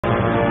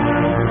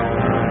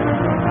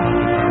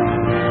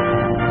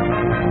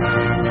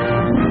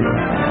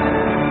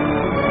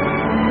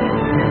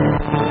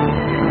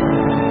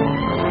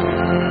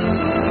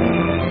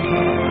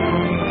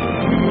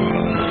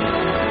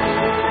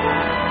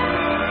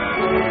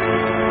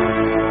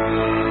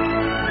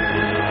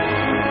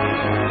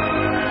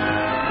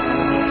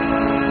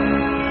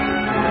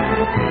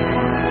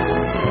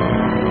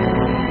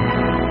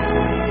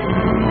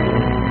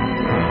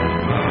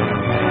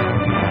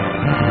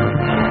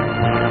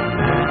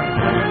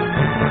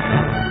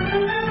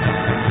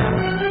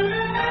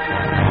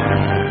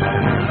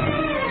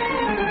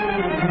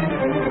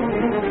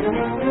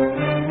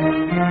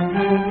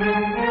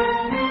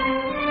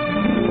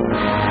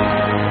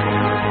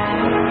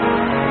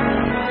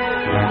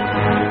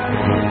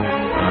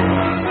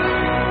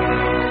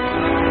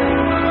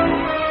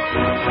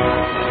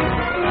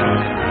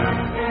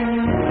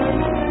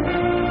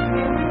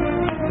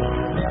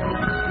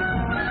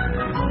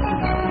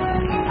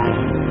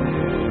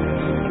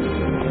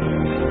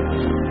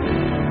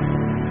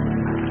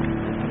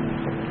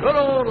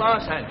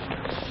Los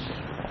Angeles,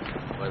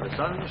 where the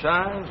sun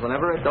shines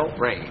whenever it don't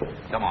rain.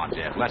 Come on,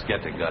 Jeff. Let's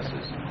get to Gus's.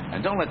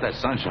 And don't let that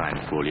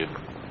sunshine fool you.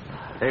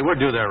 Hey, we're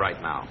due there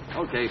right now.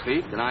 Okay,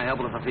 Pete. Can I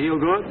help it if I feel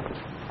good?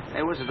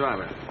 Hey, where's the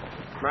driver?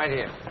 Right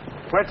here.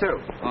 Where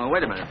to? Oh,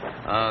 wait a minute.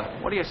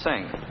 What do you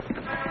sing?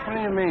 What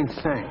do you mean,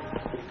 sing?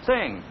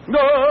 Sing.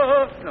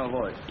 No! No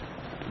voice.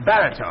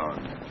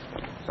 Baritone.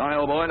 Sorry,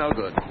 old boy, no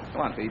good.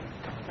 Come on, Pete.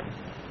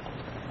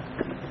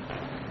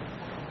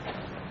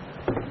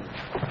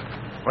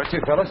 Where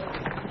to, fellas?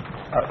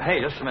 Hey,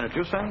 just a minute.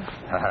 You sing?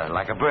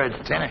 Like a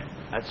bird, tenor.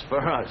 That's for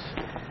us.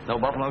 No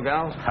Buffalo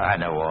gals? I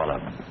know all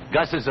of them.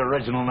 Gus's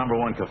original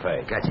 #1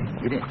 cafe. Gotcha.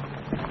 Get in.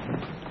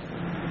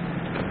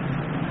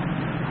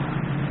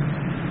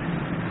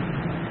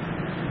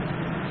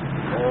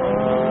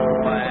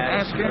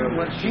 Ask her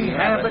would she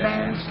have a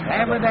dance,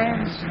 have a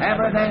dance, have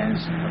a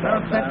dance.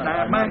 Thought that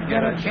I might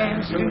get a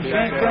chance to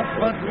shake a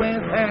foot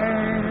with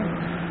her.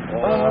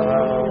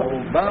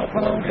 Oh,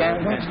 Buffalo gal,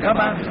 can't you come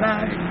out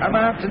tonight? Come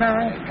out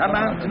tonight, come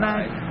out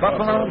tonight.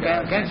 Buffalo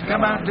gal, can't you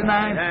come out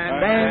tonight?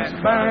 Dance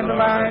by the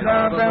light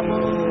of the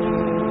moon.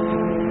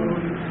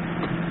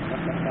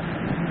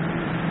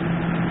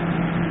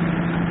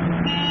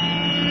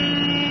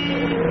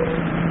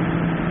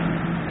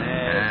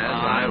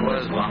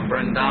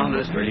 Lumbering down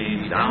the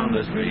street, down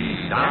the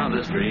street, down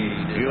the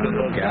street.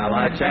 Beautiful gal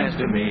I chanced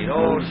to meet.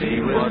 Oh,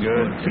 she was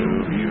good to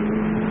you.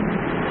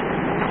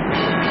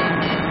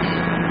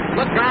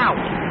 Look out!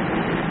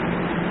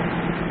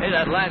 Hey,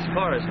 that last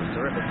chorus was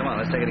terrific. Come on,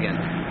 let's take it again.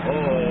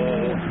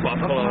 Oh,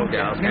 Buffalo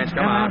gals, can't you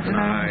come out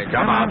tonight?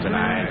 Come out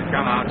tonight,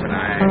 come out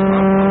tonight.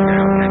 Buffalo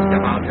gals, can't you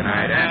come out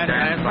tonight? And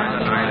dance by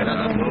the light of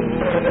the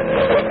moon.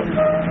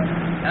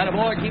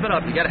 Attaboy, keep it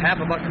up. You get $half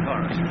a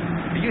chorus.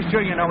 Are you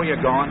sure you know where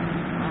you're going?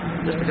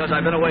 Just because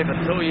I've been away for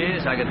 2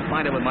 years, I can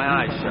find it with my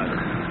eyes shut.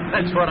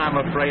 That's what I'm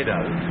afraid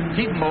of.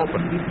 Keep them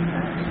open.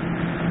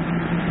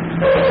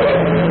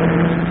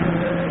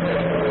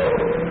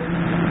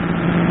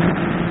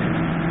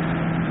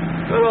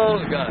 Good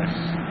old Gus.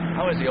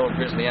 How is the old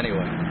grizzly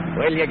anyway?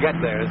 Wait till you get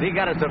there. Has he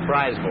got a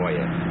surprise for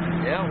you?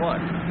 Yeah, what?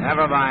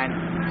 Never mind.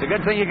 It's a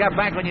good thing you got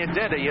back when you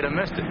did, or you'd have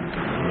missed it.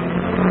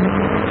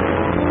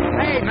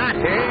 Hey, not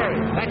here.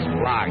 Let's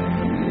block.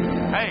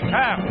 Hey,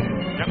 Cap.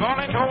 You're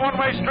going into a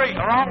one-way street,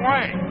 the wrong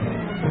way.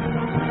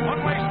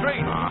 One-way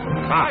street.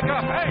 Back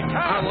up. Hey,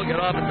 Tom. We'll get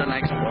off at the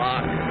next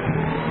block.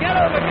 Get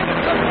over, give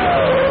it some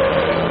room.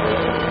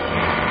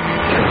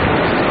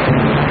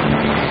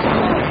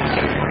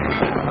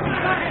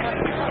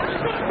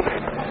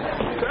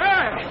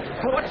 Hey,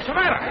 what's the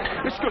matter?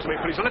 Excuse me,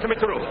 please. Let me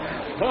through.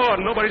 Oh,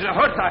 nobody's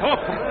hurt, I hope.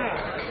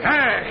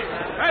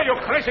 Hey, you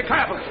crazy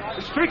cab.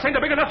 The streets ain't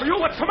big enough for you.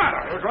 What's the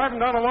matter? We're driving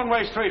down a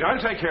one-way street. I'll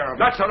take care of it.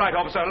 That's all right,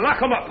 officer.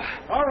 Lock 'em up.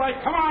 All right,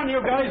 come on,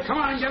 you guys. Come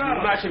on, get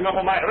out. Mashing up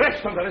on my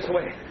wrist under this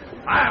way.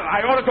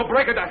 I ordered to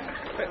break it.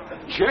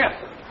 Jeff!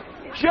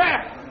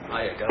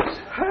 Hiya, Gus.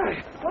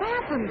 Hey. What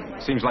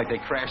happened? Seems like they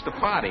crashed the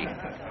party. All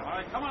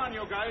right, come on,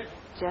 you guys.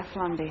 Jeff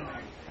Lundy.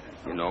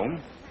 You know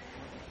him?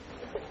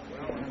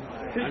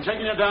 I'm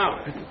taking you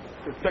down.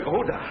 Take a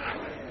hold down.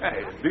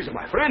 Hey, these are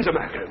my friends,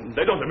 America.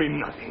 They don't mean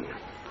nothing.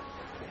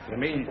 You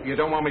mean you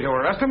don't want me to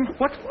arrest him?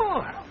 What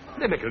for?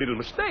 They make a little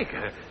mistake.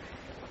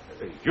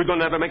 You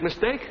don't ever make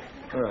mistake?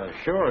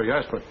 Sure,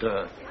 yes, but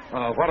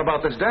what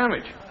about this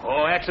damage?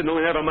 Oh,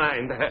 accident, never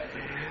mind.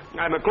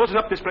 I'm closing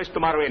up this place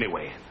tomorrow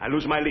anyway. I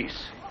lose my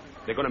lease.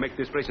 They're going to make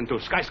this place into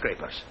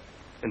skyscrapers.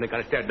 And they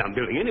got to tear down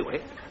building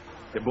anyway.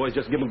 The boys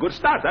just give them a good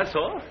start, that's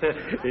all.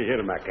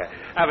 Here, Mac,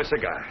 have a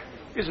cigar.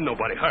 Isn't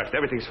nobody hurt.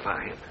 Everything's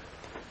fine.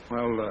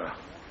 Well,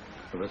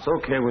 if it's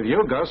okay with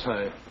you, Gus,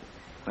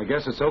 I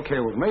guess it's okay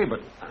with me,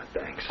 but...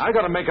 Thanks. I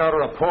got to make out a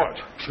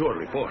report. Sure,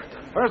 report.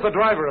 Where's the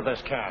driver of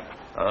this cab?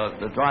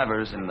 The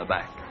driver's in the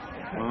back.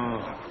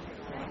 Oh.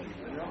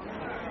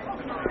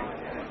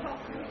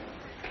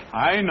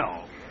 I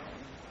know.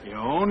 You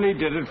only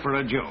did it for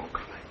a joke.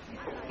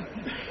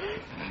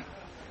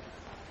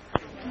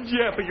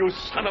 Jeff, you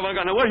son of a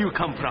gun. Where you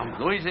come from?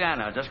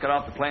 Louisiana. Just got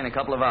off the plane a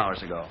couple of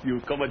hours ago.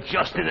 You come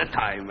just in the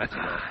time.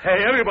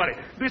 Hey, everybody.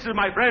 This is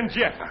my friend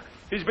Jeff.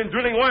 He's been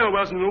drilling oil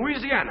wells in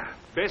Louisiana.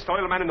 Best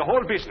oil man in the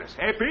whole business.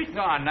 Hey, Pete?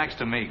 No, next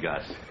to me,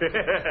 Gus.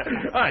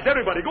 All right,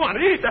 everybody, go on.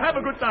 Eat. Have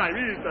a good time.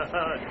 Eat.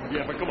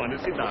 Jeff, come on.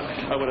 Sit down.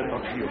 I want to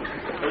talk to you.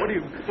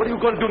 What are you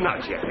going to do now,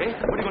 Jeff? Eh?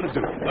 What are you going to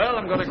do? Well,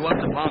 I'm going to go up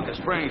to Ponca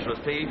Springs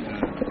with Pete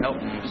and help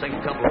him sink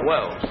a couple of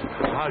wells.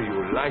 How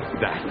you like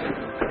that?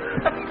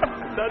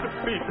 That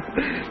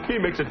Pete. He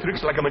makes the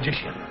tricks like a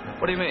magician.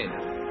 What do you mean?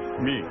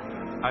 Me.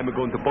 I'm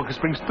going to Ponca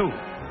Springs, too.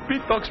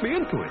 Pete talks me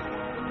into it.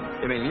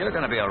 You mean you're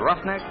going to be a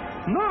roughneck?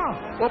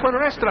 No. Open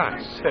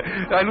restaurants.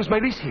 I lose my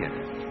lease here.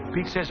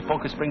 Pete says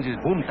Ponca Springs is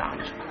boom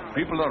towns.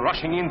 People are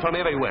rushing in from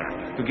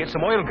everywhere to get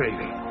some oil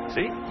gravy.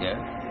 See? Yeah.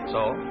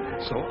 So?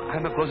 So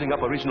I'm closing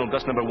up original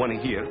Gus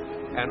 #1 here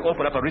and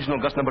open up original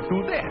Gus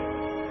 #2 there.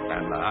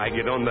 And I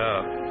get on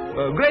the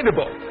gravy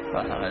boat.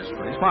 That's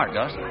pretty smart,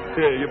 Gus.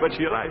 Yeah, you bet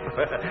your life.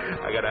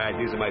 I got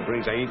ideas in my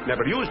brains I ain't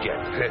never used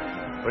yet.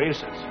 For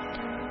instance,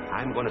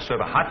 I'm going to serve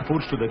hot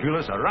foods to the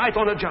drillers right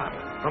on the job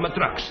from the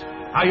trucks.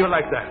 How you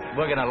like that?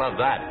 We're gonna love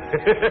that.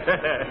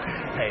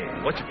 Hey,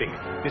 what you think?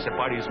 This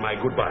party is my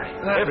goodbye.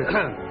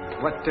 Everything.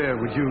 What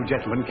would you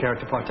gentlemen care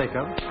to partake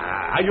of?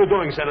 How you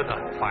doing, Senator?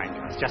 Fine.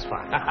 It's just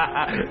fine.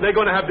 They're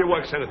going to have the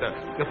work, Senator.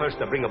 First,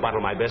 bring a bottle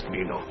of my best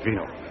vino.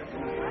 Vino.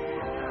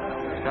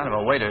 What kind of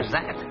a waiter is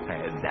that?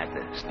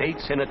 That state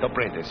Senate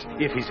apprentice,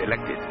 if he's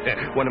elected.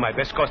 One of my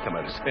best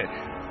customers.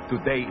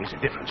 Today is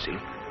different, see?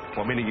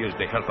 For many years,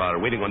 the help are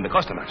waiting on the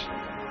customers.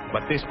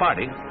 But this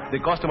party, the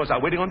customers are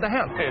waiting on the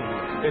help.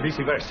 And vice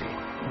versa.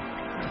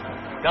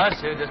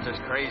 Gus, you're just as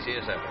crazy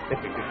as ever.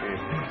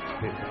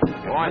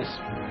 Boys,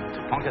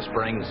 to Ponca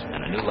Springs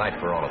and a new life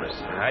for all of us.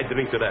 I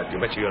drink to that. You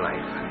bet your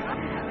life.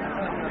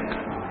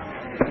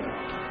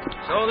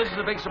 So this is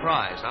a big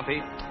surprise, huh,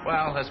 Pete?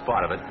 Well, that's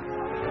part of it.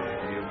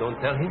 You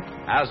don't tell him?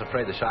 I was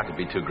afraid the shock would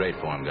be too great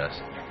for him,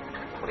 Gus.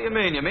 What do you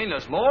mean? You mean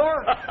there's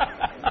more?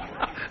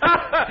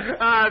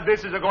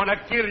 This is going to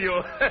kill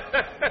you.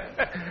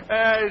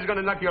 He's going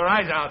to knock your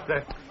eyes out.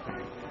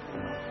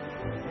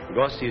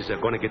 Gus is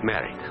going to get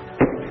married.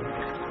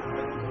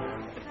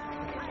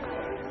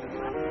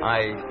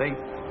 I think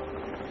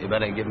you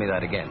better give me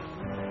that again.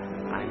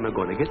 I'm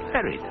going to get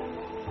married.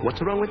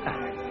 What's wrong with that?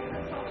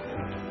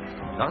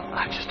 No,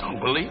 I just don't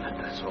believe it,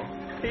 that's all.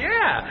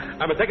 Yeah,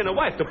 I'm taking a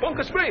wife to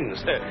Ponca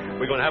Springs.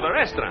 We're going to have a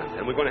restaurant,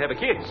 and we're going to have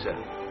kids.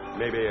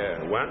 Maybe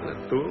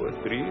 1, 2,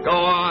 3. Go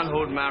on,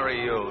 who'd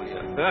marry you?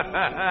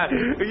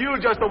 You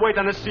just wait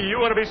and see. You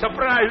want to be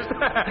surprised.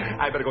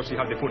 I better go see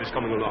how the food is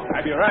coming along.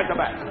 I'll be right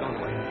back.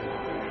 Don't wait.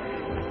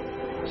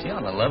 Is he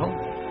on the level?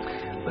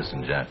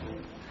 Listen, Jeff.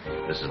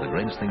 This is the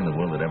greatest thing in the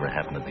world that ever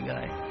happened to the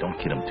guy. Don't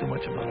kid him too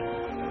much about it.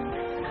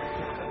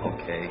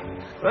 Okay.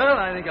 Well,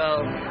 I think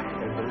I'll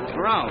look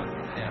around.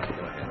 Yeah,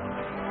 go ahead.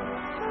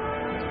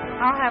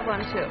 I'll have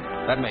one, too.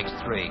 That makes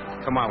 3.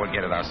 Come on, we'll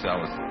get it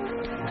ourselves.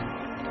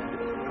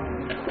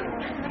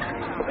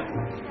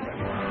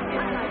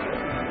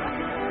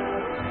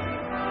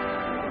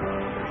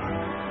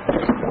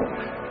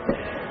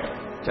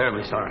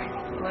 Terribly sorry.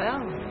 Well,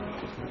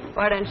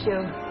 why don't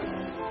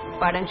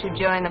you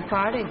join the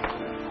party?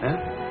 Huh?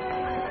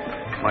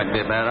 Might be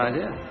a bad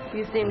idea.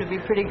 You seem to be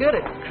pretty good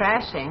at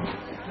crashing.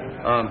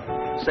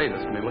 Say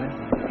this to me, will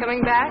you?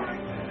 Coming back?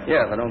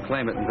 Yeah, if I don't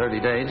claim it in 30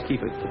 days,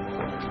 keep it.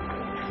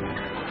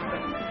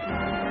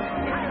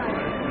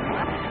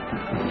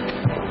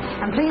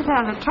 And please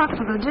have the truck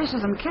for the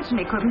dishes and kitchen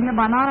equipment here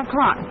by 9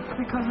 o'clock,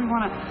 because we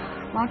want to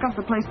lock up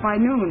the place by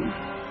noon.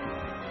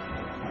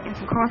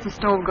 Yes, of course the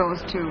stove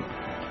goes, too.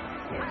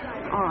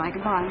 All right,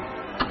 goodbye.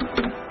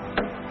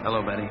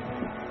 Hello, Betty.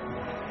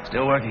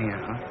 Still working here,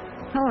 huh?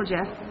 Hello,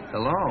 Jeff.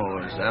 Hello.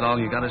 Is that all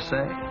you got to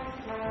say?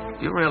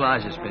 You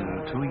realize it's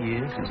been 2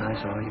 years since I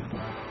saw you?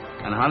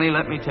 And, honey,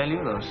 let me tell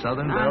you, those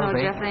Southern I bells know,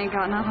 ain't... Jeff, they ain't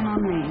got nothing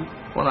on me.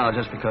 Well, now,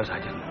 just because I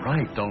didn't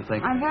write, don't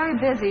think... I'm very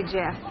busy,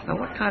 Jeff. Now,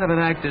 what kind of an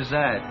act is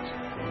that?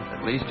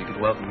 At least you could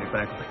welcome me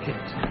back with the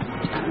kids.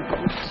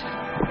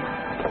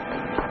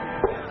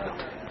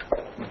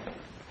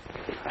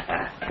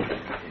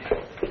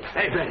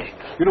 Hey, Betty,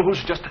 you know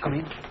who's just come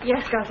in?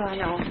 Yes, Gus, I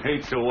know. Hey,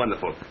 it's so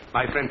wonderful.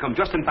 My friend come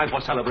just in time for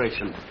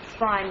celebration. It's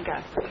fine,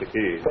 Gus.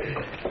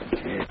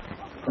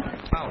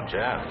 Oh,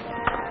 Jeff.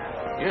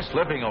 You're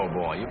slipping, old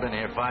boy. You've been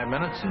here 5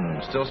 minutes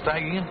and still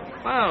staggering it?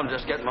 Well, I'm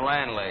just getting my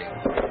land laid.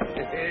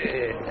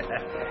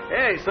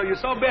 Hey, so you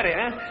saw Betty,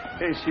 huh?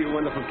 Hey, she a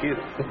wonderful kid.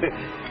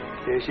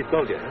 Yeah, she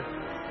told you,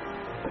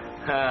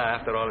 huh?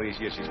 After all these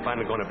years, she's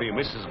finally going to be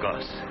Mrs.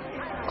 Gus.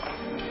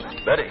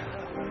 Betty.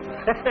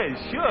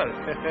 Sure.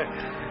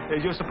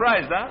 You're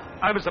surprised, huh?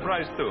 I'm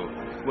surprised, too.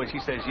 When she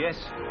says yes,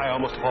 I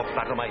almost fall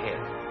flat on my head.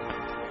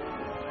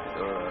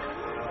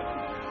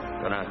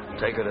 Gonna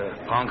take her to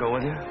Ponca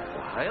with you?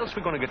 How else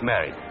we going to get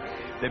married?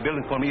 They're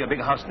building for me a big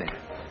house there.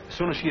 As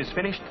soon as she is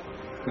finished,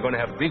 we're going to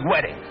have a big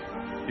wedding.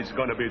 It's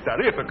going to be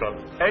terrific,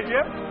 eh,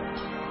 Jeff?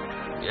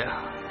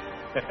 Yeah.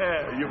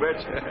 You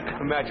betcha.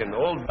 Imagine,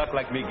 old buck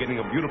like me getting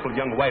a beautiful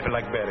young wife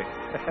like Betty.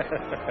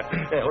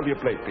 Hey, hold your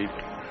plate, Pete.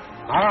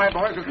 All right,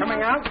 boys, we're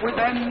coming out with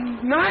them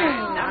 9.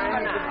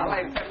 I'll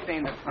have 15.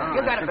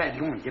 You got a bet.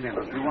 You want to get in?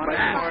 You want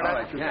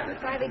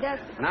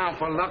to? Now,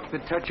 for luck, the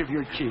touch of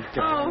your cheek.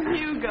 Oh,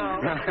 Hugo.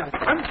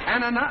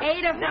 And another.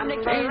 8 of them to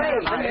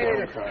carry.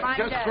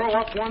 Just throw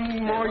up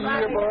one more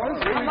year,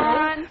 boys. Here we Come go.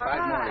 on.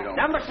 5 more.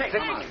 Number 6.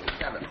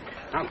 7.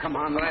 Now, come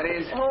on,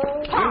 laddies. Oh,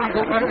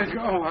 Let's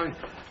go.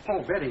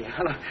 Oh, Betty.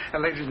 Hello.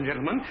 Ladies and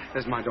gentlemen,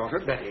 this is my daughter,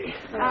 Betty.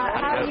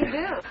 How do you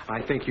do?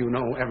 I think you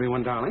know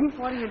everyone, darling.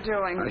 What are you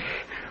doing?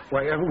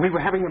 Well, we were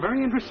having a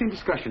very interesting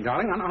discussion,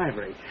 darling, on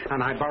ivory,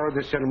 and I borrowed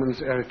this gentleman's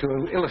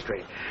to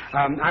illustrate.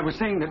 I was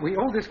saying that we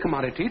owe this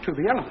commodity to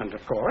the elephant,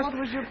 of course. What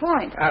was your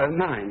point?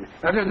 9.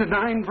 There's the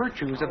 9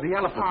 virtues of the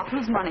elephant. Oh,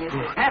 whose money is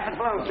it? Half it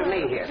belongs to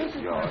me here.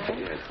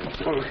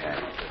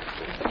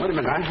 Wait a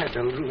minute, I had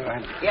to...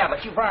 Yeah,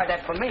 but you borrowed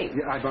that from me.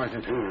 Yeah, I borrowed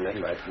it. That's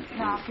right.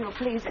 Now, if you'll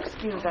please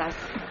excuse us.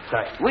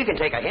 We can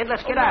take a hit.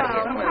 Let's get out of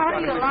here. How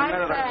do you like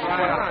Come that?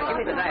 on, give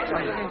me the knife.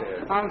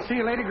 I'll see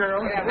you later,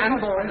 girls and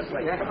boys.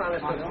 Yeah. Come on,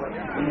 let's go.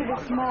 Only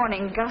this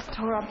morning, Gus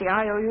tore up the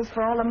IOUs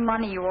for all the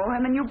money you owe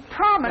him, and you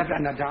promised...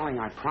 Now, darling,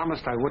 I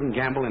promised I wouldn't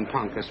gamble in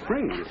Ponca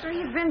Springs. After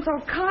he's been so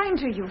kind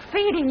to you,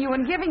 feeding you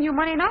and giving you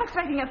money, not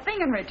expecting a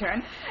thing in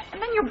return,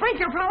 and then you break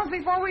your promise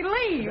before we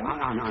leave.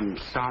 I'm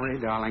sorry,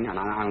 darling, and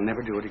I'll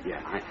never do it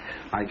again.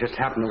 I just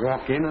happened to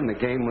walk in, and the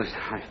game was...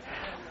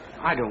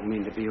 I don't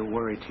mean to be a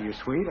worry to you,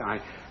 sweet. I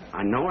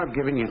know I've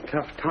given you a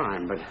tough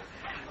time, but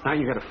now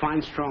you've got a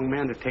fine, strong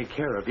man to take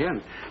care of you,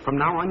 and from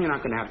now on, you're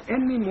not going to have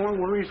any more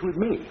worries with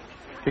me.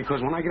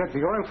 Because when I get up to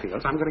the oil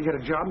fields, I'm going to get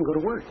a job and go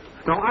to work.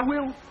 No, I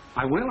will.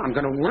 I'm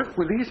going to work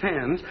with these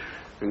hands,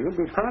 and you'll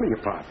be proud of your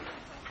Pop.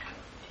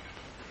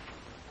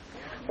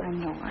 I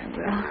know I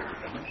will.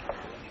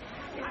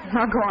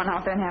 Now go on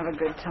out there and have a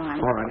good time.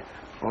 All right.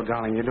 Oh,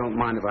 darling, you don't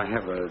mind if I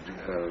have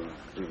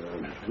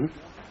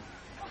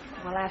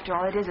Well, after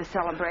all, it is a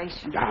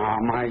celebration. Ah,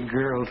 my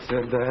girl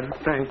said that.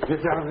 Thank you,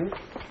 darling.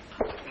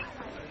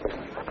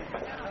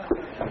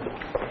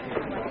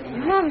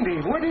 Lundy,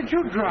 where did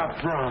you drop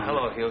from?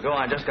 Hello, Hugo.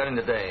 I just got in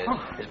today.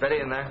 Is Betty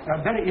in there?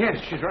 Betty, yes,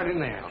 she's right in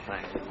there. Oh,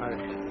 thanks.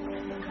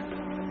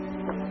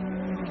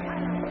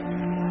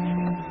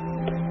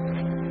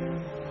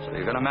 So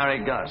you're going to marry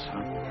Gus,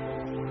 huh?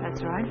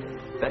 That's right.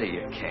 Betty,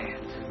 you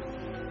can't.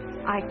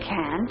 I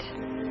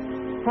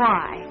can't.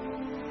 Why?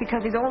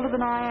 Because he's older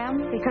than I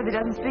am? Because he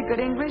doesn't speak good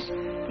English?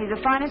 He's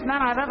the finest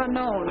man I've ever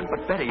known.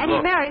 But Betty, and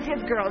look. he marries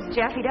his girls,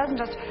 Jeff. He doesn't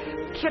just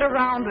kid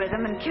around with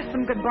them and kiss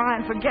them goodbye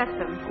and forget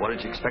them. What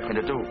did you expect me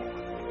to do?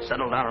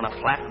 Settle down in a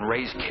flat and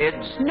raise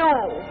kids? No.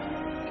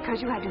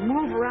 Because you had to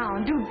move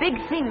around, do big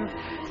things,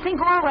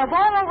 sink oil wells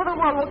all over the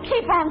world. We'll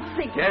keep on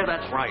sinking. Yeah,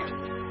 that's right.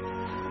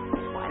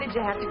 Why did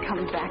you have to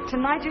come back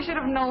tonight? You should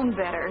have known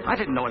better. I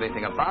didn't know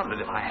anything about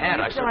it. If I had,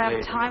 I still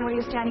certainly... have time. What are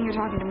you standing here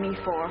talking to me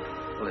for?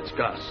 Well, it's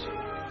Gus.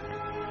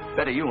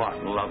 Betty, you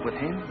aren't in love with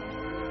him.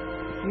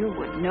 You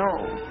would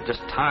know.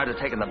 Just tired of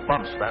taking the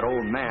bumps for that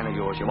old man of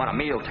yours. You want a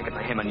meal ticket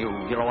to him, and you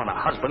don't want a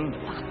husband.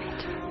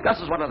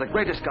 Gus is one of the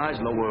greatest guys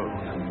in the world.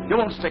 You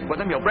won't stick with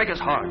him. You'll break his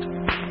heart.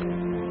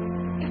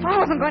 If I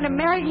wasn't going to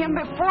marry him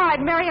before,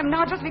 I'd marry him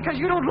now just because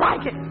you don't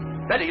like it.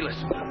 Betty,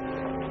 listen.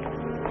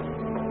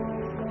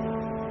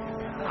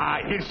 Ah,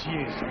 here she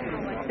is.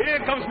 Here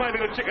comes my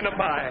little chicken of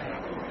pie.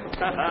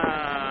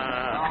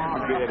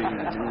 Betty.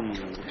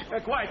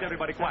 Quiet,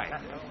 everybody, quiet.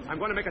 I'm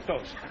going to make a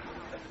toast.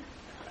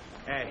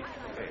 Hey,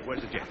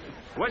 where's the Jeff?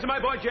 Where's my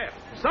boy Jeff?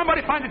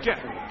 Somebody find the Jeff.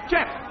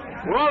 Jeff!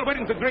 We're all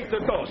waiting to drink the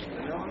toast.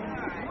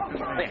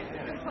 Hey.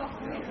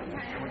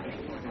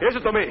 Here's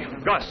it to me,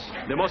 Gus,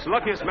 the most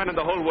luckiest man in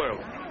the whole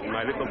world.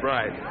 My little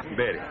bride,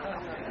 Betty.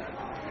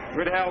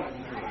 Good health.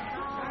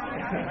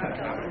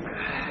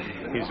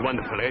 He's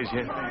wonderful, eh,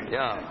 Jeff?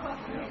 Yeah.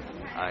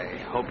 I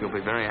hope you'll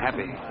be very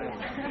happy.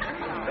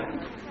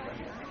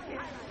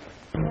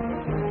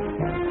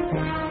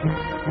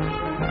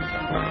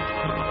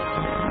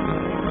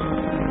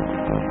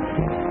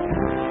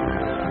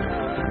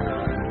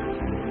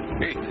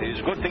 It's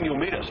a good thing you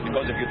meet us,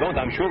 because if you don't,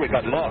 I'm sure we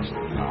got lost.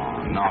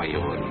 Oh, no,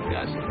 you wouldn't,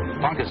 Gus.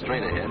 Ponca's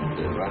straight ahead,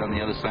 right on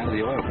the other side of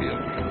the oil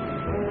field.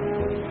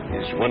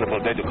 It's a wonderful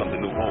day to come to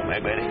new home, eh,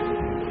 Betty?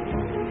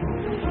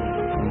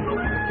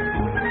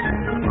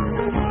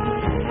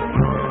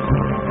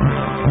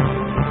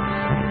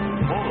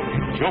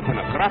 Holy jumping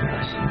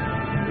acropolis.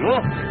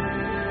 Look.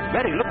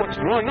 Betty, look what's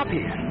growing up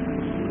here.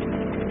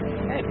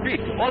 Hey,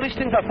 Pete, all these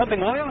things are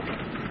pumping oil?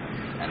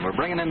 And we're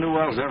bringing in new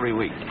wells every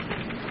week.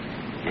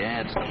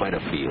 Yeah, it's quite a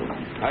field.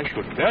 I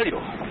should tell you.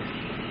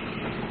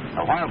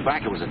 A while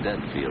back, it was a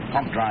dead field,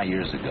 pumped dry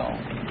years ago.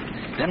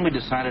 Then we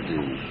decided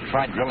to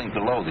try drilling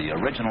below the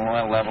original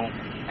oil level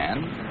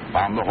and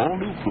found the whole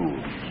new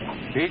pool.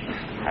 Pete,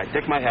 I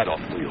take my hat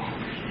off to you.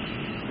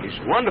 It's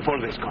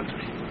wonderful, this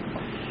country.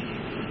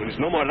 When there's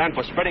no more land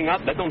for spreading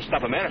out, that don't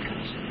stop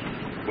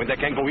Americans. When they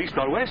can't go east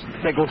or west,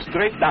 they go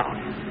straight down.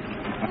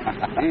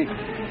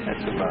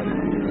 That's about it.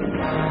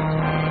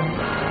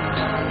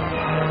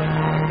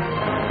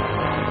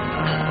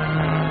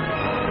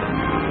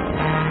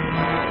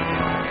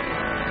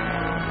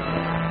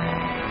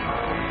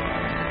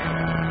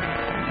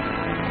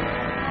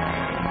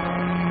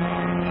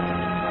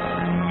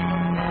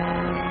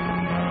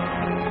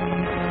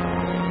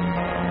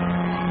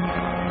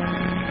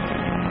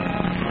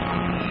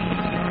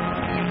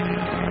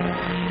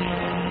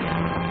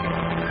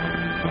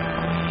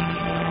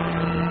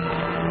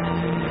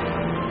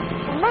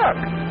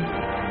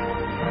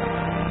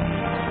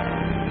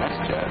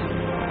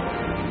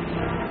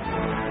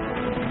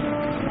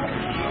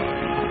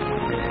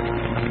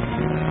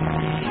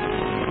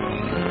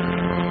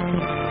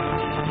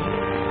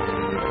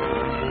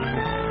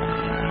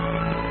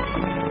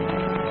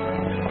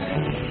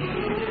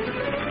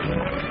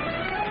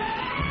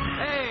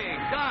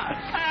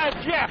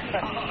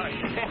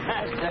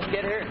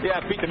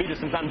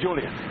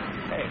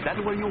 Is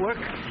that where you work?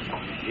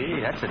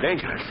 Yeah, that's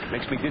dangerous.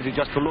 Makes me dizzy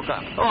just to look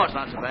up. Oh, it's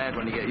not so bad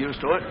when you get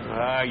used to it.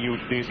 You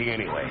dizzy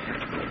anyway.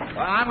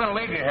 Well, I'm going to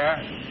leave you here.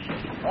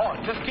 Oh,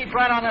 just keep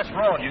right on this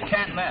road. You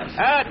can't miss.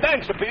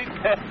 Thanks, Pete.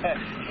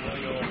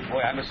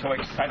 boy, I'm so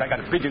excited I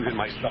got pigeons in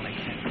my stomach.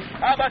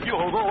 How about you,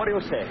 Hogo? What do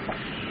you say?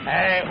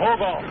 Hey,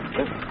 Hogo.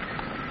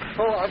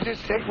 Oh, I'll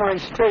just take mine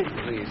straight,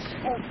 please.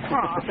 Oh,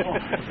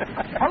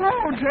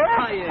 hello, Jeff.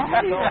 How are you?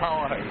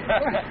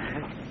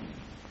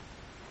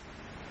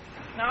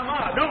 Now,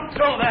 Ma, don't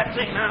throw that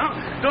thing now.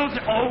 Don't.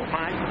 Oh,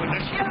 my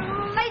goodness. You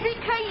lazy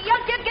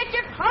coyote, you get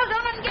your clothes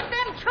on and get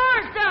them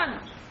chores done.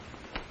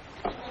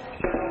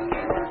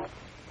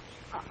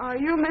 Are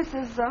you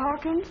Mrs.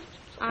 Hawkins?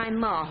 I'm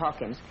Ma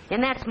Hawkins,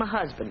 and that's my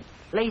husband.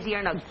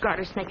 Lazier than a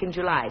garter snake in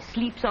July.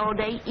 Sleeps all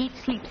day, eats,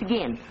 sleeps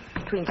again.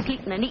 Between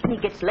sleeping and eating, he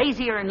gets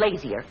lazier and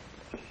lazier.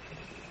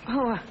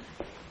 Oh,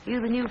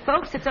 you the new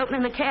folks that's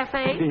opening the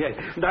cafe? Yeah,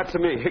 that's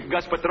me,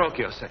 Gus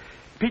Petrokios.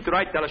 Pete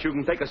Wright tell us you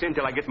can take us in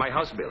till I get my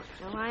house built.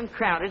 Well, I'm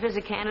crowded as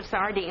a can of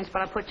sardines,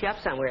 but I'll put you up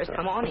somewhere.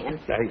 Come on in.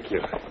 Thank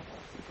you.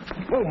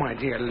 Oh, my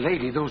dear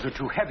lady, those are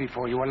too heavy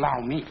for you.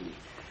 Allow me.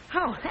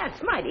 Oh, that's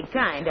mighty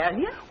kind of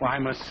you. Well,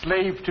 I'm a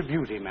slave to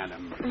beauty,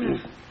 madam.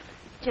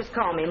 Just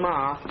call me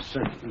Ma.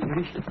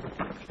 Certainly.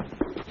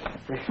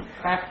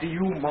 After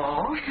you,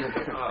 Ma.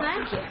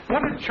 Thank you.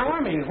 What a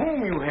charming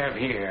home you have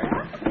here.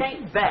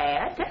 Tain't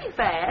bad. Tain't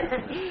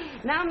bad.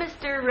 Now,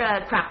 Mr.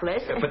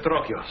 Cropolis.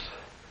 Petrokios.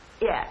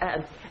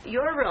 Yeah,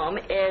 your room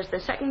is the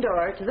second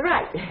door to the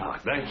right. Oh,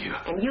 thank you.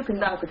 And you can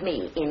bunk with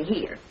me in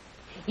here.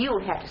 You'll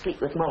have to sleep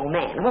with my old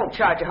man. I won't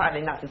charge you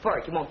hardly nothing for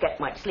it. You won't get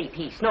much sleep.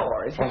 He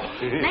snores.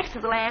 Next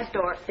to the last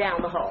door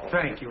down the hall.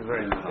 Thank you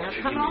very much. Now,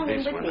 come on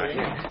in with me.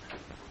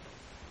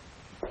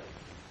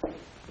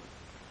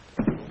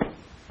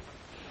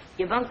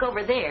 You bunk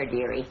over there,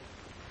 dearie.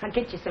 I'll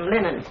get you some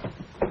linens.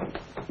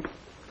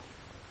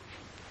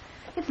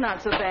 It's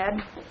not so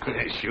bad.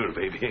 Sure,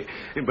 baby.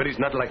 But it's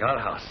not like our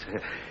house.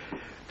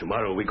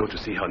 Tomorrow we go to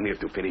see how near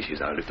to finish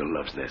is our little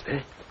love's nest,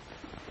 eh?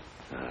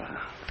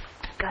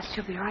 Gus,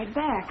 she'll be right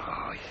back.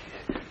 Oh,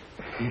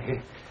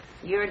 yeah.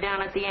 You're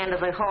down at the end of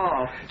the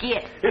hall.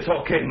 Get. It's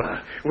okay,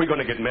 Ma. We're going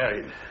to get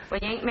married. Well,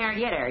 you ain't married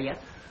yet, are you?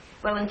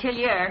 Well, until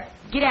you are,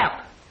 get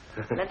out.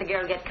 Let the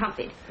girl get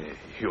comfy.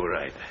 You're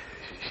right.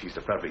 She's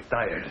probably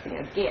tired.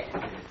 Yeah, get.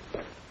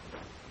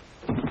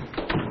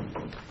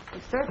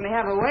 You certainly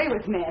have a way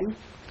with men.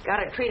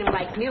 Gotta treat 'em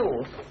like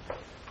mules.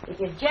 If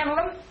you gentle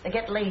 'em, they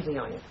get lazy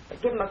on you.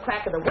 But give 'em a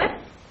crack of the whip,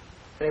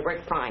 they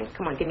work fine.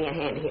 Come on, give me a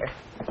hand here.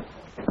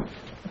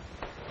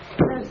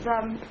 Does,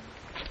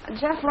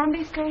 Jeff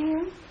Lundy stay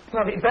here?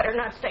 Well, he better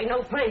not stay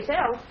no place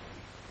else.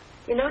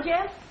 You know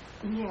Jeff?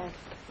 Yes.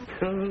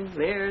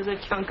 There's a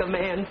chunk of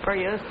man for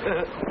you.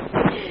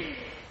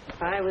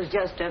 I was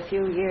just a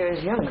few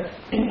years younger.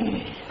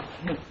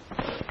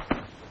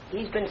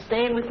 He's been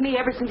staying with me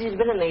ever since he's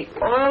been in the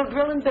oil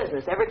drilling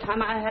business. Every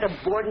time I had a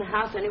boarding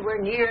house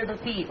anywhere near the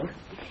field.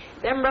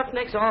 Them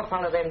roughnecks all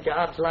follow them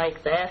jobs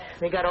like that.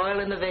 They got oil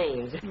in the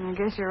veins. I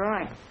guess you're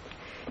right.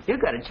 You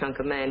got a chunk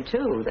of man,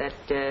 too. That,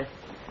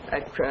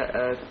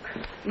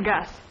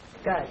 Gus.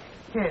 Gus.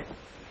 Here.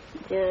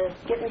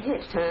 Getting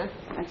hitched, huh?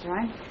 That's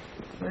right.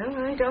 Well,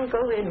 I don't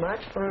go in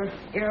much for a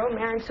girl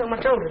marrying so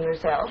much older than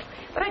herself.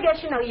 But I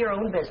guess you know your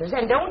own business.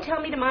 And don't tell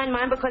me to mind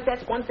mine, because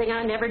that's one thing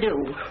I never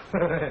do.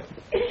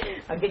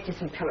 I'll get you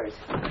some pillars.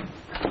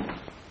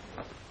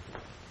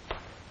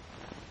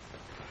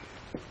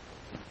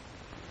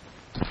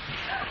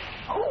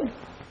 Oh!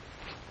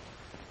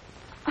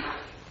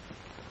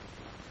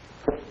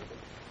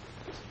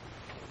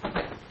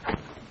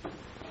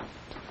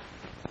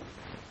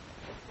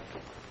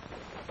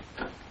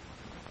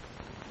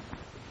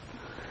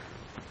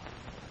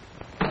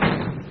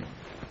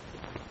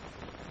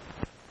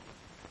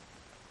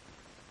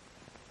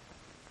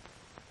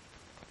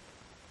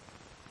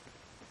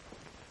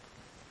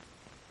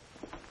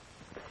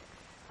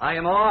 Hi,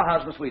 Ma.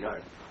 How's my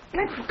sweetheart?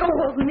 Let go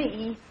of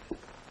me.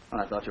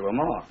 I thought you were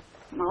Ma.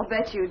 I'll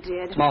bet you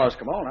did. Ma's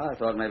come on. I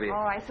thought maybe...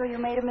 All right, so you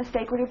made a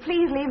mistake. Will you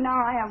please leave now?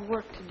 I have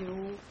work to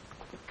do.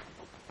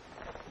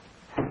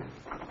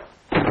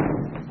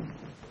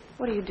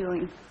 What are you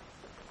doing?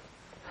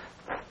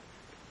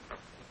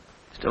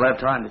 Still have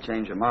time to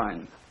change your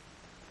mind.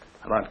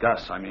 About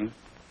Gus, I mean.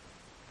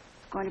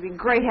 It's going to be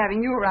great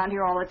having you around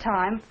here all the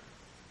time.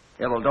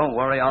 Yeah, well, don't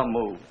worry. I'll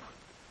move.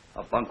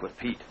 I'll bunk with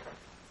Pete.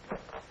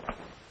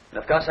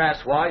 And if Gus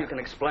asks why, you can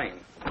explain.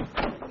 Come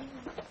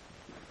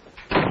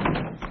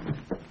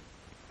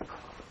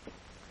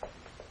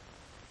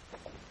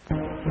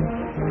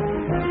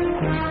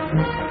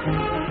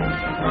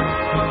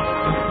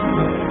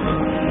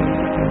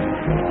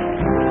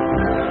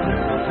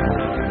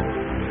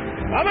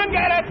and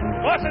get it.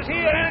 Boss is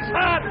here and it's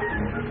hot.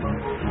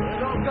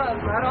 There's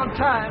Gus, right on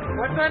time.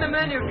 What kind of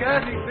menu,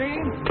 Gus? You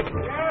seen?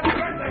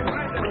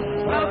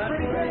 Well,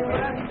 pretty good,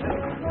 Gus.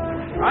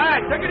 All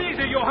right, take it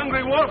easy, you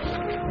hungry wolves. I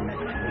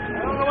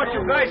don't know what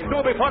you guys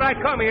do before I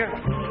come here.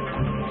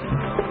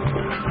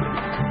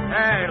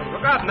 Hey,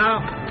 look out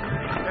now.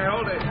 Hey,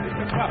 hold it. It's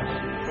the cops.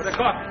 For the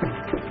coffee.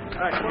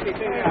 All right, what do you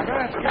think?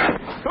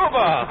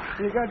 Cuba!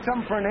 You got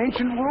something for an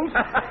ancient wolf?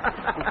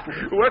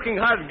 Working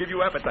hard will give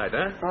you appetite,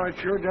 huh? Oh, it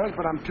sure does,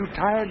 but I'm too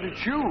tired to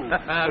chew.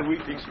 We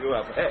fix you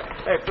up.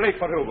 Hey, plate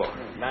for Hugo.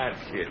 That's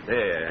it.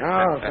 There.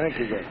 Oh, thank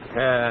you,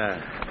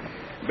 Dad.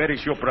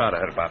 Betty's sure proud of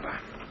her, Papa.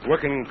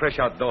 Working fresh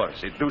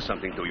outdoors, it do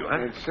something to you,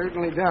 huh? It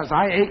certainly does.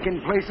 I ache in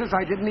places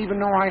I didn't even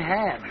know I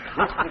had.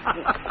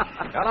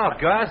 Hello,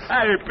 Gus.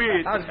 Hey,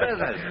 Pete. How's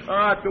business?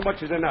 Too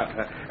much is enough.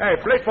 Hey,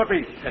 plate for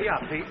Pete. Yeah,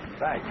 Pete.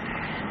 Thanks.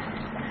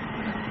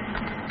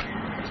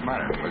 What's the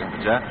matter? Looking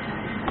for Jack?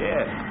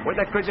 Yeah. Where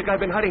that crazy guy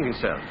been hiding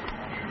himself?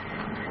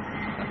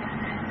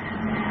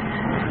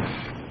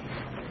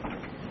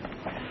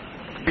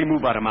 He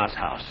moved out of Ma's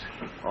house.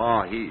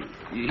 Oh,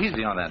 he's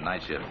the on that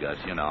night shift, Gus.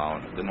 You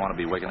know, didn't want to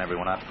be waking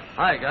everyone up.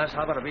 Hi, Gus.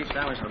 How about a beef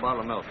sandwich and a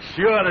bottle of milk?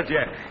 Sure,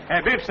 Jack.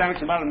 Hey, beef sandwich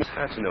and bottle of milk.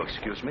 That's no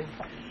excuse me.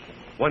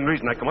 One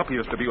reason I come up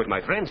here is to be with my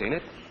friends, ain't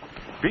it?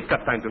 Pete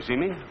got time to see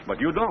me, but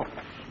you don't.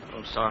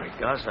 I'm sorry,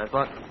 Gus. I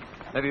thought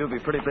maybe you'd be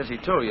pretty busy,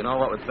 too. You know,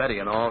 what with Betty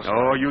and all. So...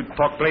 Oh, you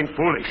talk plain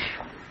foolish.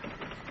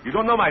 You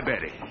don't know my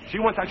Betty. She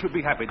wants I should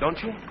be happy,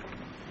 don't you?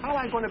 How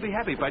am I going to be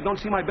happy if I don't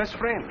see my best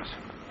friends?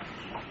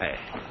 Hey,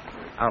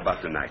 how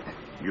about tonight?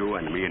 You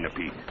and me and the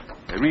Pete.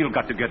 A real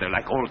got together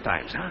like old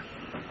times, huh?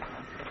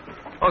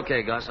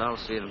 Okay, Gus. I'll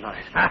see you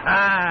tonight.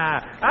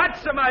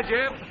 That's my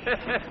Jim.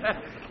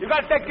 You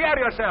got to take care of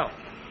yourself.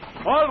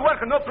 All work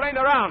and no playing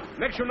around.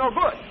 Makes you no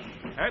good.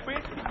 Hey,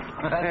 Pete?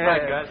 That's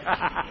right, Gus.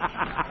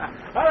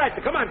 All right,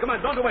 come on.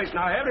 Don't waste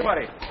now,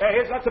 everybody. Hey,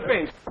 here's lots of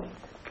beans.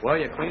 Well,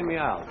 you cleaned me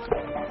out.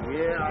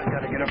 Yeah, I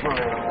got to get up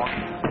early.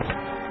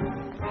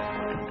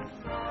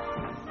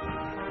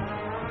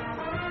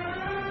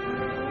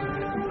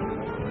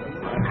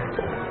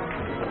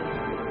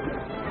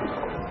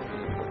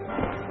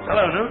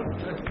 Hello, Newt.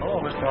 Hello,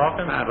 Mr.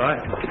 Hawkins. Hi, boy.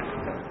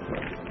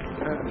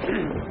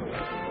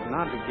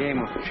 Not a game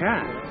of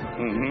chance.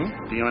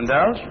 Mm-hmm. Do you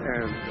indulge?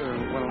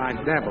 Well, I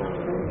dabble.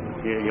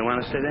 You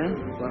want to sit in?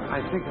 Well,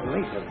 I think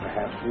later,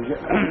 perhaps.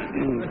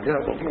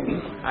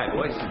 Hi,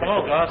 boys.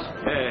 Hello, Gus.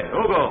 Hey,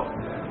 Hugo.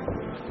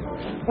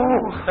 Oh,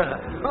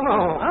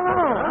 hello.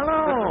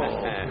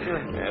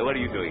 What are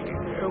you doing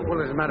here?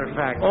 Well, as a matter of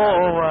fact...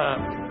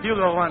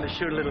 Hugo wanted to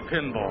shoot a little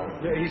pinball.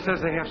 Yeah, he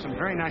says they have some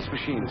very nice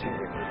machines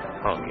here.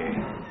 Okay.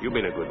 You've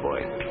been a good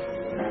boy.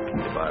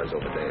 The bar's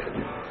over there.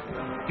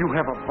 You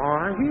have a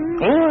bar here?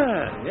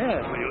 Oh,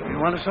 yeah. You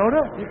want a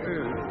soda?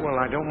 Well,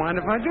 I don't mind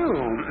if I do.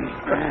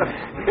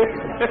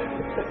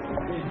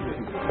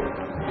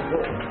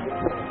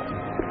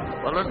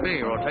 What'll it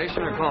be,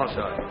 rotation or call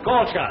shot?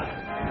 Call shot.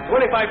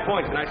 25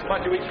 points, and I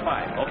spot you each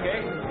 5,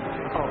 okay?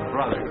 Oh,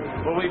 brother.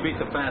 Well, we beat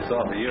the pants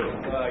off of you.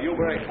 You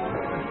break.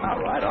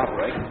 All right, I'll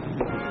break.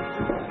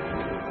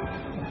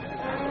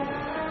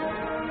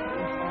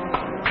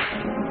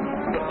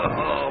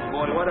 Oh,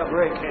 boy, what a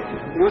break.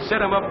 You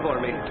set him up for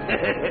me.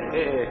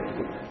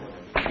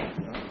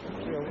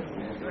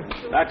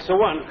 That's the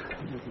one.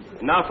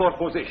 Now for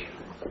position.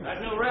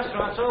 That new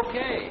restaurant's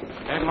okay.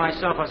 Had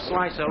myself a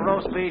slice of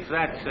roast beef,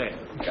 that's it.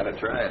 Gotta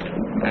try it.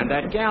 And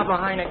that gal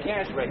behind the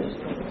cash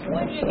register.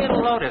 Where do you get a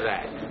load of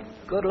that?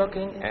 Good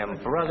looking, and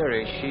brother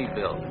is she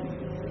built.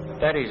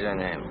 Betty's her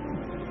name.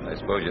 I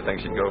suppose you think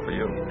she'd go for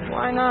you?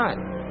 Why not?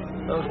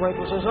 Those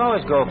waitresses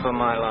always go for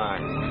my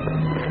line.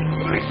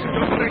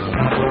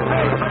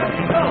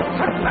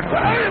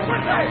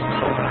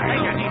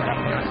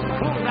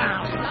 Cool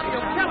down. Stop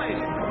your killing.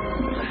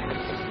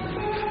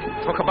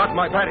 Talk about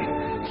my Betty.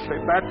 Say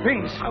bad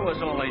things. I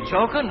was only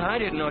joking. I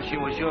didn't know she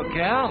was your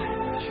gal.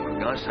 Sure,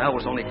 Gus. I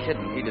was only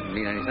kidding. He didn't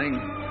mean anything.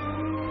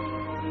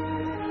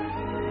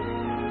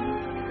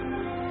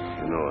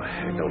 You know,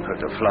 it don't hurt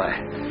to fly.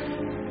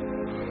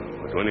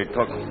 But when he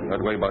talked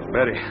that way about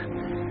Betty,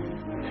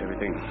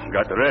 everything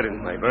got red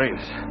in my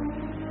brains.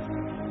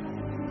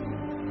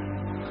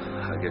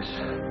 I guess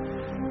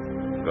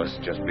Gus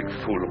just big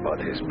fool about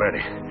his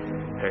Betty.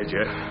 Hey,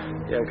 Jeff?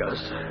 Yeah, Gus.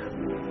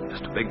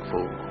 Just a big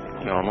fool.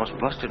 You almost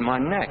busted my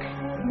neck.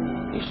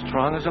 He's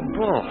strong as a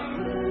bull.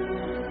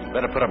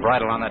 Better put a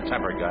bridle on that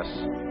temper, Gus.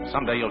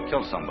 Someday you'll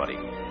kill somebody.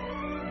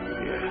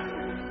 Yeah.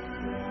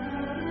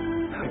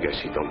 I guess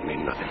he don't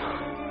mean nothing.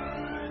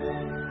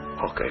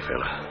 Okay,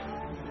 fella.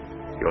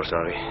 You're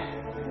sorry.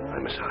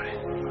 I'm sorry.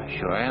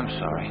 Sure I am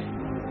sorry.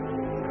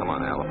 Come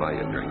on, Al, I'll buy you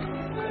a drink.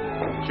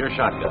 It's your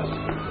shot, Gus.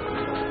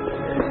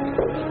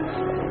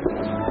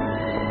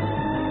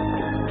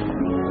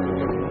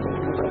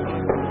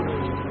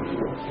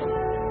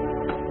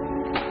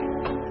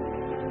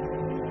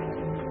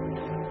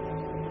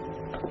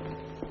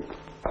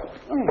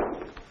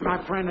 My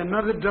friend,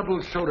 another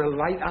double soda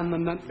light on the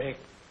nutmeg.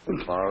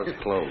 The bar is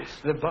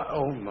closed. The bar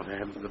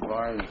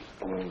is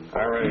closed.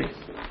 All right.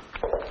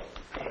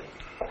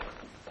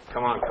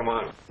 Come on.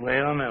 Wait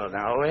a minute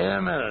now. Wait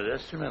a minute.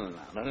 Just a minute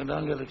now.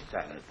 Don't get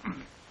excited.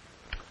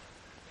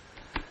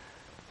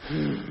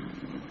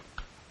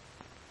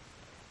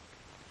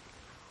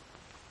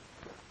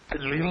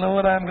 You know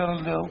what I'm going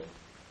to do?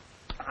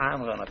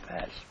 I'm going to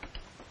pass.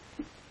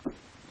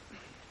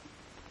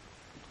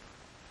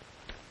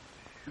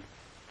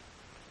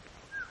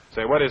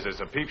 Say, what is this,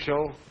 a peep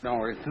show?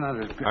 No, it's not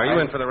a... Are you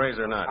in for the raise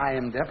or not? I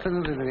am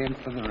definitely in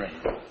for the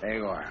raise. There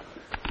you are.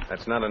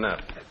 That's not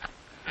enough.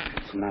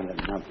 It's not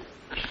enough.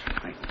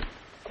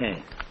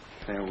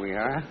 There we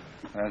are.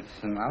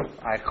 That's enough.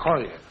 I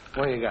call you.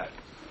 What do you got?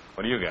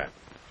 What do you got?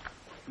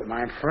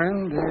 My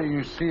friend, there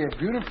you see a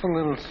beautiful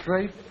little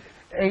straight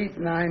 8,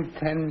 9,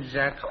 10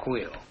 jack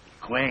wheel.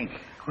 Quink.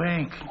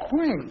 Quink.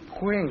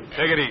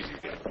 Take it easy.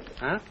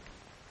 Huh?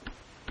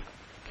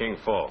 King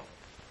full.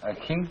 A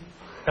king?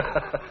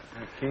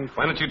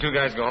 Why don't you two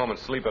guys go home and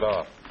sleep it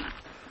off?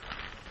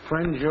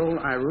 Friend Joel,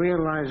 I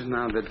realize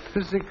now that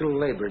physical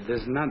labor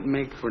does not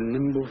make for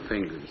nimble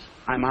fingers.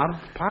 I'm out of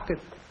pocket.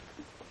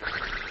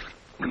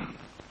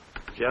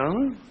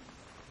 Gentlemen,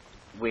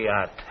 we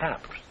are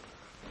tapped.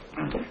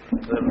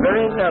 The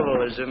very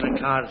devil is in the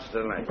cards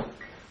tonight.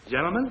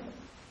 Gentlemen,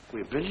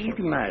 we bid you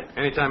good night.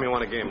 Anytime you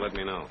want a game, let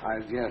me know. I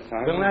guess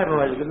I... Good night,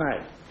 boys. Good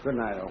night. Good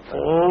night, old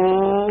fellow.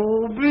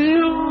 Oh,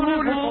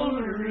 beautiful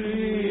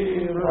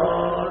dream,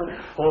 Lord.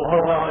 Oh,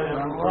 how I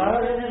am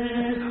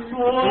right.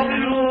 Oh,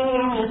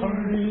 beautiful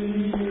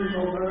dream,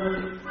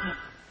 Lord.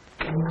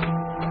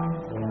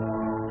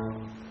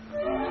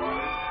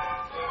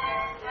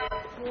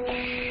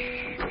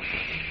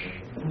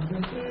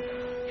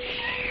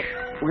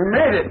 We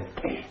made it.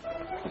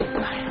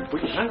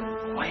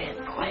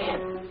 Quiet.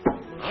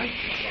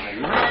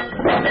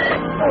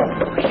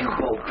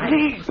 Oh,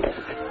 please.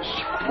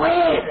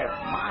 Wait.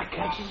 Ma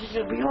catches it,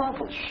 it'll be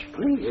awful.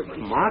 Please, if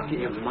Marky,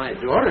 if my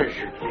daughter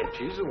should get,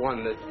 she's the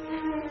one that...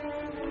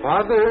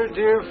 Father,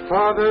 dear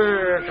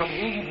father, come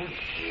home.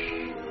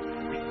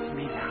 With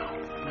me now.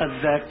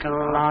 The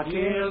clock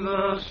in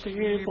the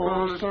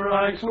steeple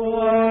strikes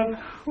one.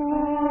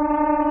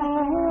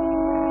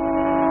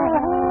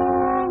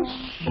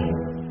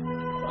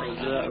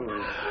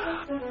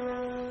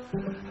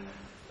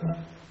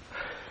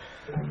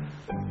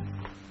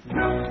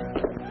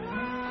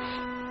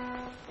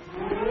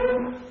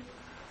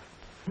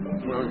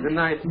 Well, good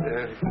night.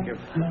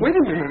 Wait a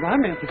minute,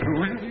 I'm in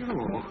with you.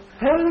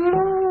 Hello.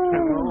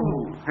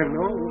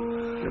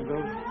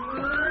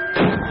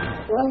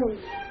 Oh,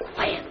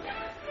 Quiet.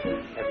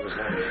 That was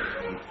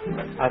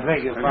I beg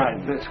your pardon.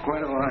 That's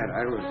quite all right.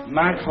 I was...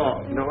 My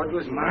fault. No, it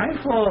was My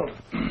fault.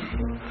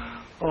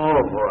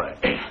 Oh, boy.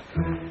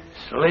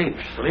 Sleep.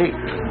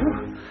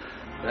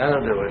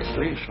 That'll do it.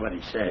 Sleep's what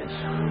he says.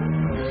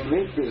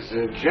 Sleep is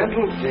a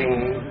gentle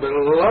thing,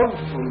 beloved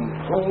from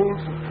pole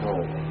to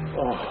pole.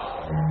 Oh,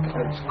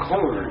 that's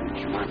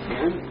Coleridge, my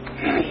friend.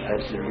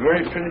 That's a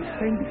very pretty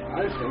thing. I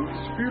think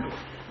it's beautiful.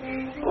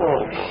 Oh,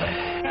 boy.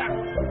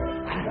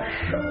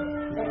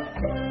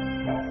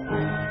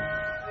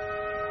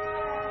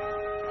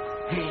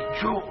 Hey,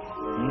 Joe.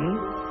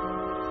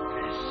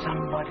 There's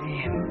somebody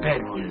in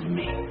bed with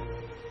me.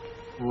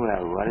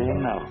 Well, what do you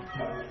know?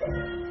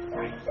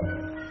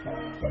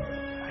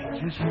 I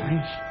just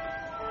reached...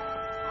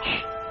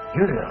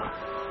 You know.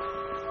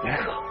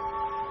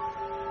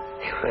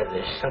 Well,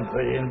 there's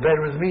somebody in bed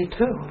with me,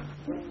 too.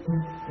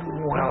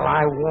 Well,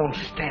 I won't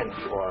stand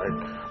for it.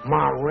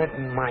 Ma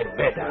renting my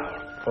bed out.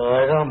 Oh,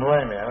 I don't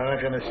blame you. I'm not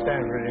going to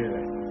stand for it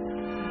either.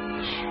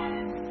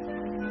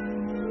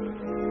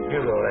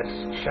 Hugo, let's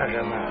shut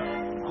him out.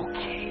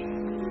 Okay.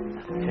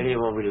 Tell you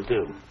what we'll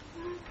do.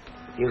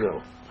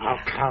 Hugo, I'll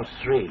count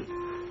 3.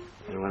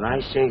 And when I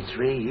say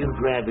 3, you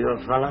grab your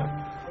fella,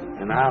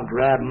 and I'll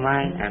grab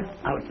mine, and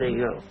out they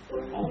go.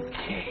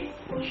 Okay.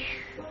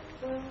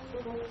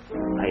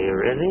 Are you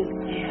ready?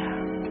 Yeah.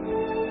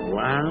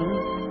 1,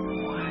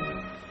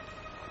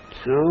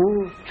 2,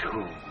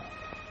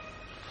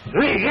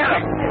 3. Get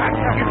it! I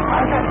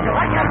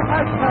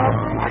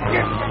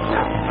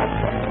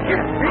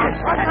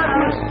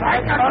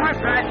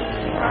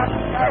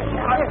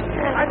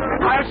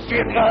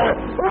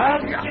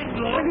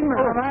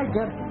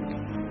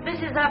This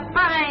is a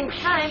fine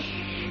time.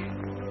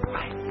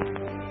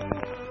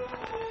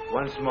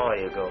 Once more,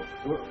 you go.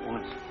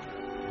 Once.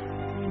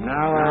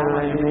 Now I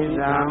lay me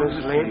down to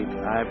sleep.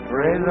 I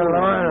pray the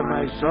Lord of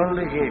my soul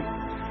to keep.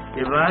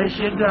 If I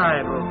should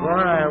die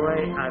before I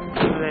wake,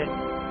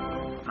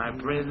 I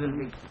pray that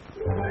me.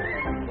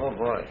 Oh,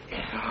 boy.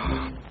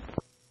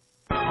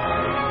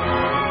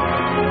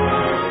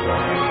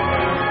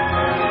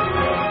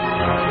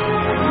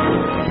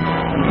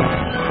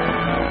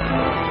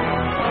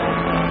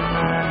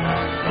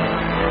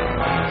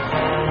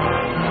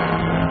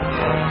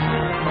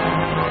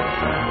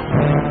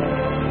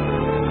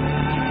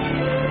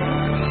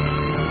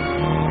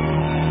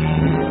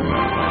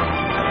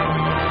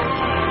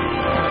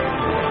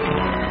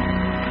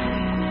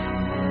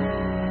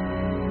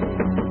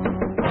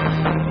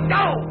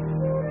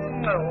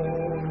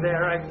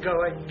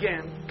 Go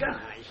again.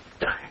 Gosh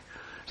darn.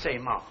 Say,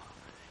 Ma,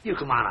 you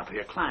come on up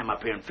here, climb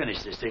up here and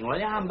finish this thing, will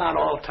you? I'm about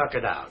all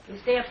tuckered out. You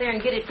stay up there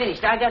and get it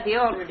finished. I got the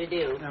altar to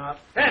do. No.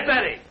 Hey,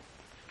 Betty!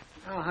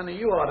 Oh, honey,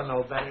 you ought to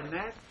know better than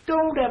that.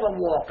 Don't ever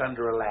walk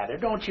under a ladder.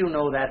 Don't you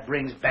know that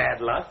brings bad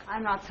luck?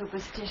 I'm not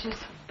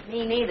superstitious.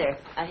 Me neither.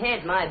 I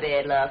had my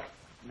bad luck.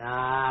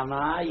 Nah,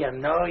 Ma, you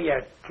know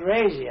you're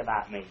crazy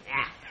about me.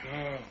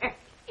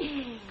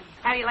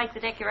 How do you like the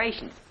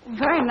decorations?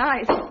 Very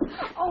nice.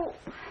 Oh,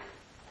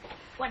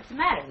 What's the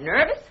matter?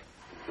 Nervous?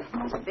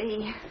 must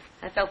be.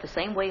 I felt the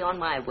same way on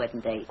my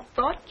wedding day.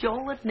 Thought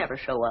Joel would never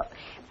show up.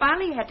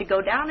 Finally had to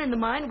go down in the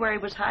mine where he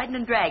was hiding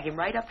and drag him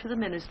right up to the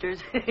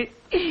minister's.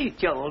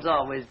 Joel's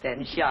always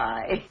been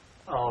shy.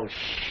 Oh,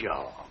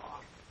 sure.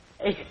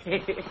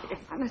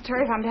 I must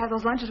hurry if I'm to have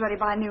those lunches ready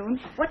by noon.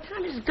 What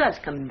time is Gus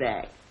coming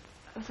back?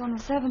 It's on the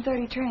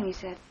 7:30 train, he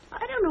said.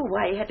 I don't know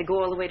why he had to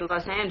go all the way to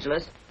Los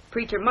Angeles.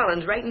 Preacher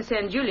Mullins right in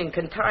San Julian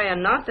can tie a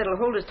knot that'll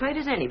hold as tight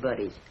as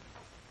anybody's.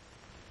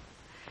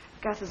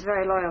 Gus is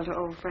very loyal to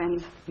old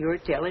friends. You're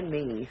telling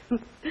me.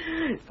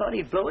 Thought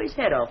he'd blow his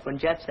head off when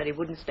Jet said he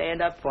wouldn't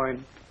stand up for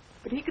him.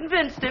 But he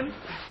convinced him.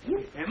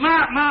 Hey,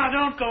 Ma,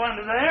 don't go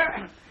under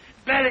there.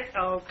 Betty,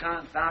 oh,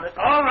 confound it.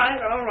 All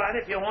right,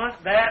 if you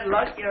want bad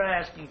luck, you're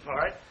asking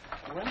for it.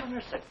 Women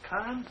are so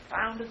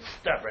confounded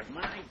stubborn.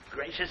 My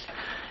gracious,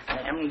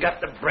 they haven't got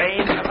the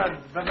brain of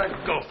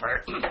a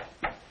gopher.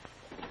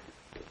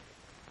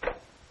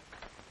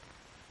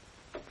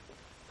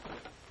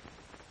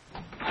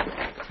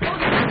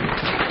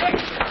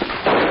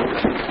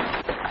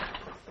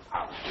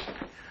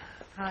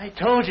 I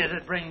told you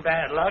it'd bring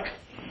bad luck.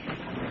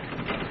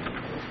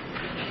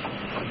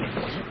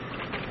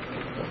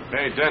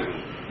 Hey,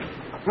 Denton.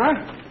 Huh?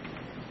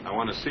 I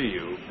want to see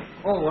you.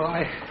 Oh,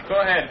 well,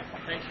 Go ahead.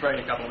 Thanks for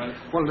waiting a couple minutes.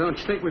 Well, don't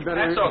you think we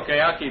better... That's okay.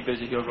 I'll keep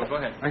busy, Hugo. Go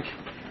ahead. Thank you.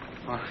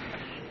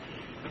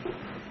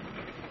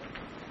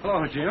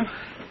 Hello, Jim.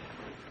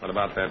 What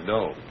about that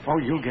dough? Oh,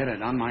 you'll get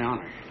it, on my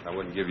honor. I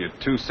wouldn't give you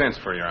 2 cents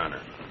for your honor.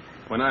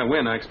 When I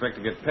win, I expect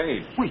to get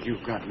paid. Well,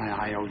 you've got my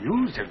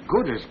IOUs. They're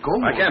good as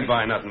gold. I can't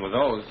buy nothing with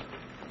those.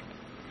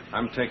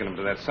 I'm taking them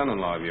to that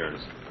son-in-law of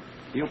yours.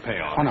 He'll pay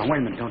off. Oh, now, wait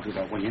a minute. Don't do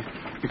that, will you?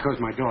 Because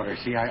my daughter,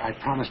 see, I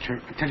promised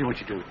her... I'll tell you what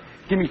you do.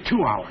 Give me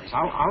 2 hours.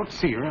 I'll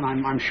see her, and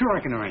I'm sure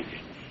I can arrange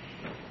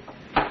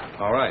it.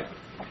 All right.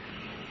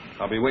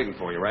 I'll be waiting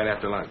for you right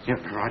after lunch.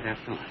 Yep, right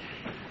after lunch.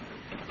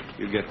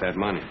 You get that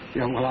money.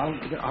 Yeah, well,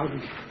 I'll...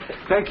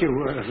 Thank you,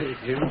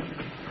 Jim.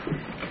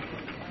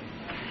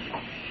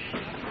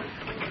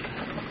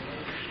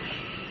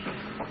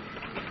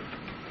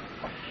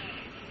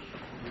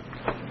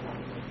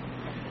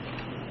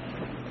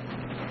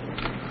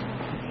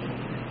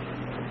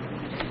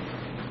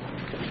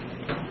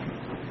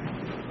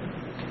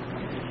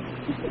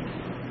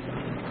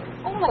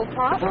 Hello,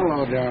 Pop.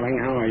 Hello, darling.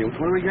 How are you? What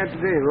do we got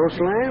today? Roast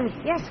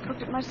lamb? Yes,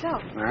 cooked it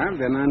myself. Well,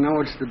 then I know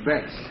it's the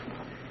best.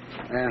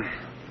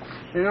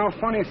 You know,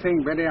 funny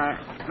thing, Betty, I've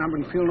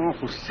been feeling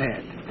awful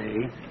sad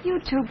today. You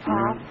too,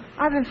 Pop.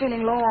 I've been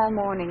feeling low all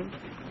morning.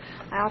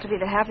 I ought to be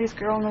the happiest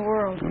girl in the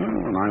world. Well,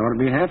 I ought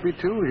to be happy,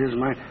 too. Here's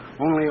my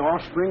only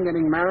offspring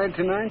getting married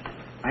tonight.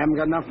 I haven't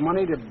got enough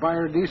money to buy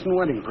her a decent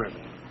wedding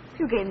present.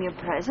 You gave me a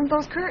present,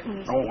 those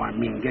curtains. Oh, I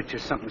mean, get you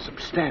something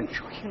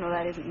substantial. You know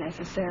that isn't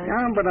necessary.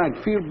 Yeah, but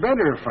I'd feel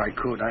better if I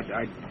could.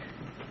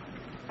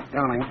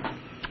 Darling,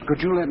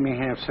 could you let me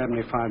have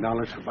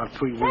 $75 for about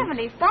 3 weeks?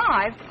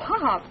 75?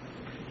 Pop.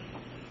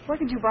 Where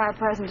could you buy a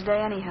present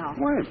today, anyhow?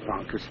 Why,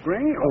 Bunker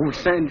Spring. Oh,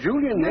 San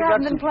Julian, they You got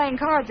haven't some... been playing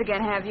cards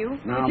again, have you?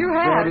 Now, If you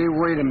have... Betty,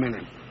 wait a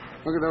minute.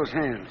 Look at those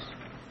hands.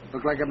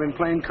 Look like I've been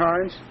playing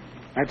cards?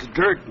 That's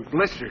dirt and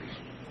blisters.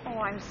 Oh,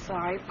 I'm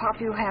sorry.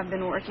 Pop, you have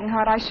been working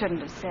hard. I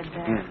shouldn't have said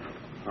that.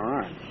 All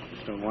right.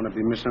 Just don't want to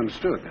be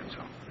misunderstood, that's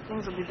all.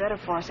 Things will be better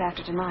for us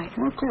after tonight.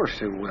 Well, of course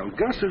they will.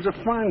 Gus is a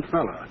fine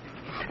fella.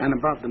 And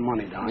about the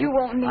money, darling. You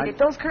won't need it.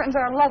 Those curtains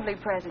are a lovely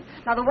present.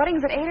 Now, the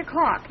wedding's at 8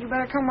 o'clock. You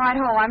better come right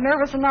home. I'm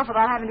nervous enough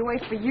without having to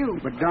wait for you.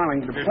 But,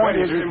 darling, the point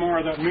is... Any more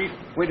of that meat?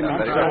 Wait a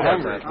minute. I'm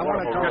hungry. I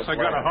want to guess I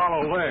got a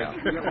hollow leg.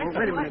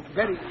 Wait a minute,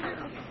 Betty.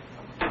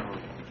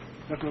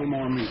 Just a little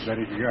more meat,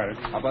 Betty, if you got it.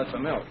 How about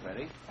some milk,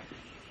 Betty?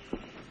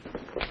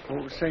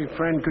 Oh, say,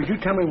 friend, could you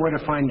tell me where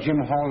to find Jim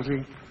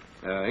Halsey?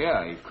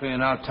 Yeah, he's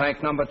cleaning out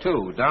tank number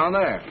 2, down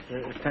there.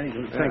 Thank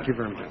you. Thank you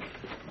very much.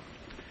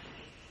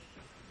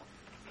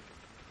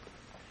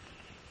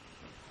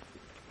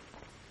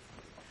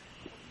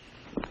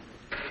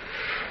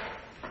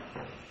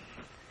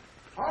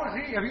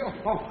 Halsey, have you...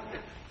 Oh.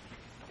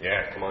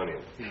 Yeah, come on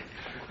in.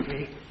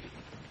 Okay.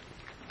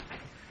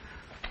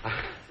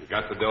 You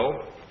got the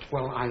dough?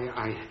 Well,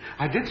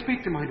 I did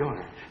speak to my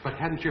daughter, but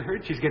hadn't you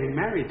heard she's getting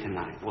married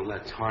tonight? Well,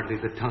 that's hardly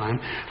the time.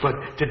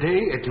 But today,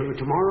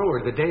 tomorrow,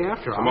 or the day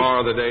after...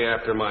 Tomorrow, the day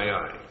after my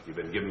eye. You've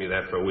been giving me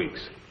that for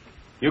weeks.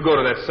 You go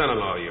to that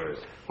son-in-law of yours.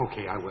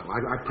 Okay, I will.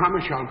 I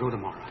promise you I'll go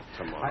tomorrow.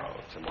 Tomorrow.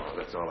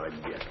 That's all I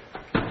get.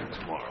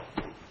 Tomorrow.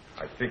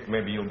 I think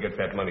maybe you'll get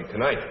that money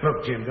tonight.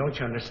 Look, Jim, don't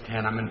you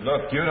understand?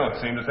 Look, you don't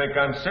seem to think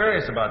I'm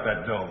serious about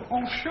that dough.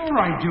 Oh, sure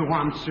I do.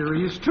 I'm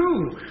serious,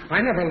 too. I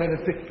never let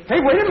it think...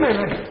 Hey, wait a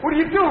minute. What are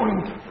you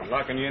doing? I'm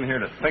locking you in here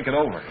to think it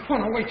over. Oh,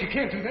 no, wait, you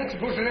can't do that.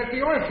 Suppose they let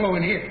the oil flow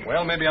in here.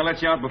 Well, maybe I'll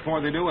let you out before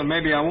they do, and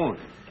maybe I won't.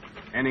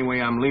 Anyway,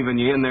 I'm leaving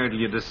you in there till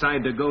you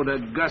decide to go to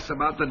Gus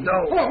about the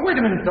dough. Oh, wait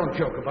a minute. Don't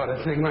joke about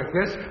a thing like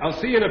this. I'll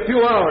see you in a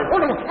few hours. Oh,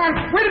 no,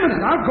 wait a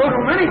minute. I'll go to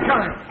him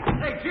anytime.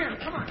 Hey, Jim,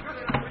 come on. Cut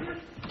it out, will you?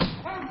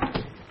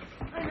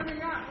 Hey, let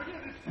me out, will you?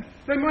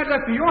 They might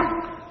let the oil...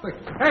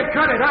 Hey,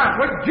 cut it out,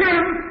 will you?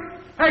 Jim!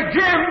 Hey,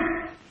 Jim!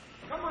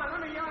 Come on, let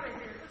me out of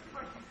here. This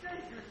must be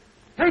dangerous.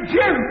 Hey,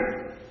 Jim!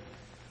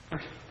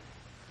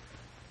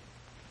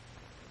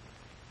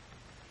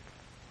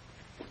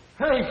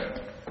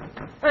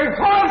 Hey,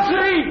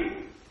 Halsey!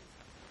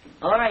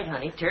 All right,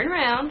 honey, turn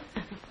around.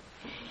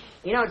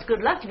 You know, it's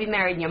good luck to be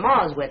married in your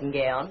ma's wedding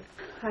gown.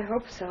 I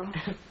hope so.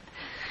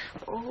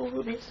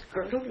 Oh, this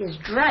girdle is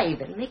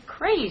driving me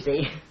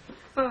crazy.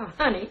 Oh,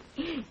 honey,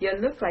 you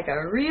look like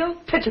a real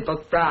picture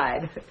book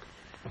bride.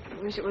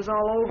 I wish it was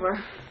all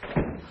over.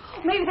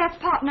 Maybe that's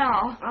Pop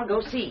now. I'll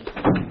go see.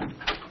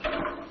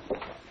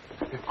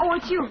 Oh,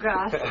 it's you,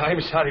 Gus. I'm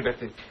sorry, but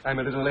I'm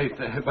a little late.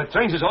 But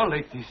trains is all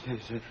late these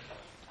days.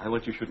 I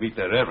want you should meet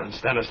the Reverend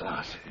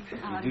Stanislaus.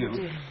 How do you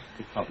do?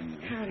 How do you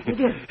do? How do you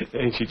do?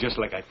 Ain't she just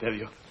like I tell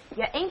you?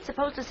 You ain't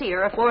supposed to see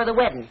her before the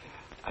wedding.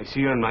 I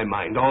see her in my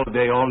mind all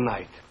day, all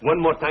night.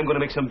 One more time, gonna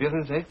make some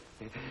business, eh?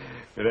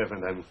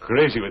 Reverend, I'm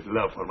crazy with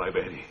love for my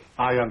Betty.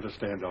 I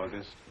understand,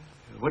 August.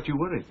 What you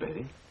worried,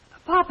 Betty?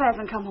 Pop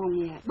hasn't come home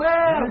yet.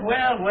 Well.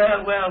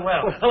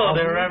 Hello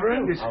there,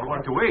 Reverend. I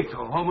want to wait.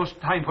 Almost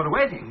time for the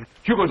wedding.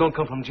 Hugo don't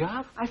come from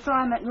job? I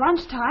saw him at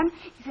lunchtime.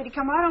 He said he'd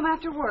come right home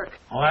after work.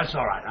 Oh, that's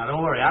all right. Now,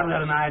 don't worry. I've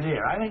got an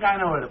idea. I think I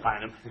know where to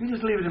find him. You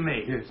just leave it to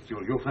me. Yes,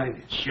 Joel, you'll find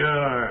it.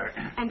 Sure.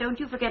 And don't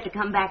you forget to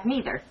come back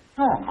neither.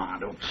 Oh, Ma,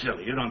 don't be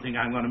silly. You don't think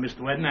I'm going to miss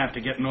the wedding after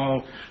getting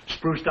all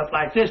spruced up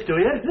like this, do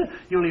you?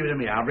 You leave it to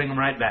me. I'll bring him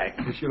right back.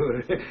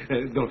 Sure.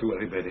 Don't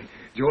worry, Betty.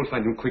 Joel'll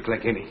find him quick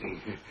like anything.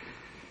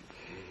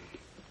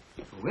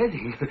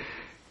 Wedding?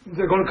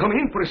 They're going to come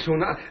in pretty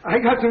soon. I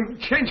got to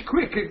change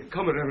quick.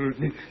 Come here,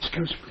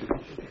 excuse me.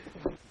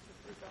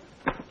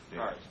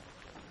 Yes.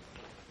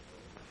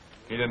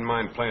 He didn't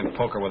mind playing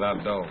poker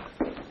without dough.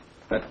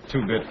 That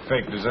two-bit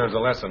fake deserves a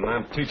lesson, and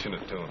I'm teaching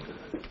it to him.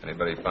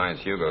 Anybody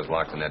finds Hugo's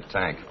locked in that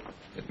tank,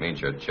 it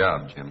means your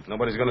job, Jim.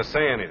 Nobody's going to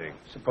say anything.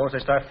 Suppose they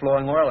start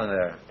flowing oil in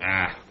there.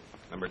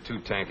 Number 2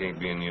 tank ain't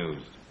being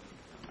used.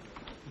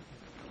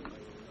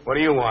 What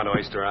do you want,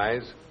 Oyster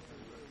Eyes?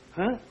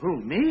 Huh? Who,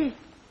 me?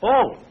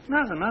 Oh,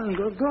 nothing.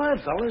 Go ahead,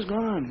 fellas. Go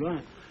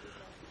on.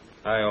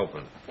 I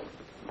open.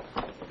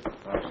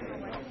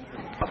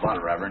 How about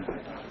it, Reverend?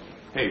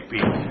 Hey,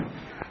 Pete.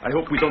 I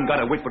hope we don't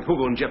gotta wait for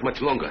Hugo and Jeff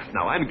much longer.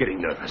 Now, I'm getting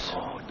nervous.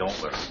 Oh, don't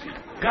worry, Pete.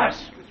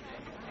 Gus!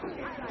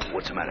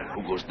 What's the matter?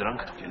 Hugo's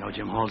drunk? Do you know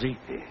Jim Halsey?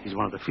 He's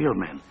one of the field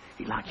men.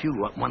 He locked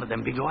Hugo up in one of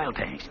them big oil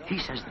tanks. He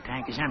says the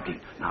tank is empty.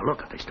 Now,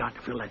 look, if they start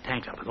to fill that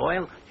tank up with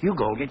oil,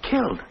 Hugo will get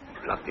killed.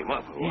 Locked him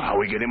up. Yeah. How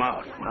we get him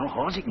out? Well,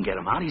 Halsey can get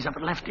him out. He's up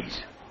at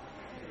Lefty's.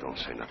 Don't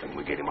say nothing.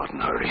 We get him out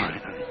in a hurry. All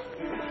right,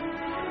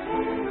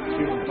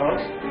 Excuse me,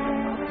 folks.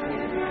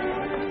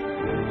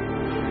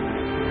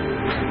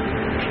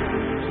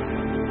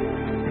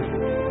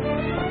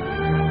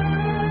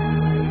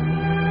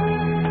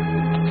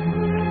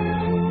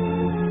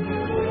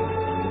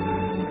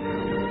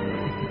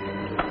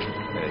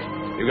 Hey,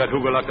 you got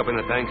Hugo locked up in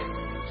the tank?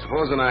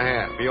 Supposing I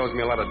have. He owes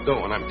me a lot of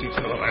dough, and I'm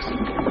teaching him a lesson.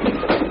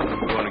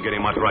 You want to get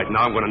him out right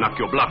now? I'm going to knock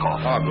your block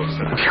off. I'll go,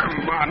 sir.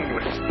 Come on,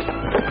 West.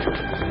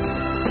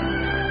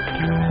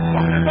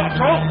 Open the door,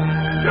 Joel.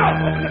 Joe,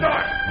 open the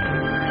door.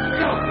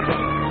 Joe.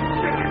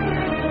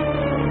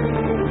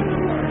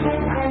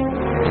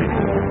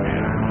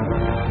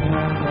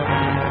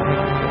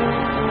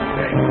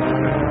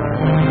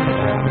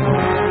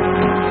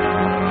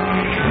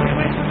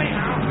 Wait for me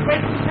now.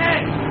 Wait.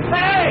 Hey!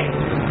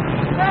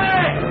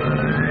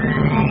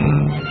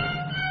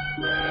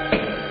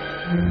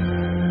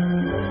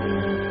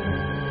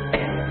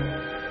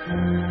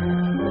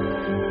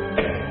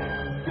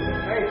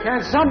 Can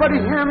somebody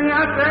hear me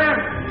out there?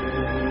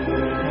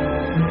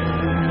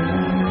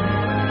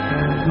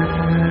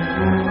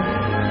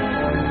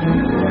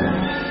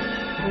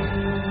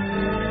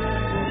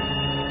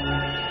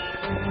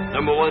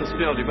 Number 1's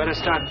filled. You better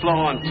start flow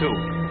on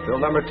 2. Fill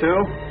number 2?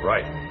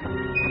 Right.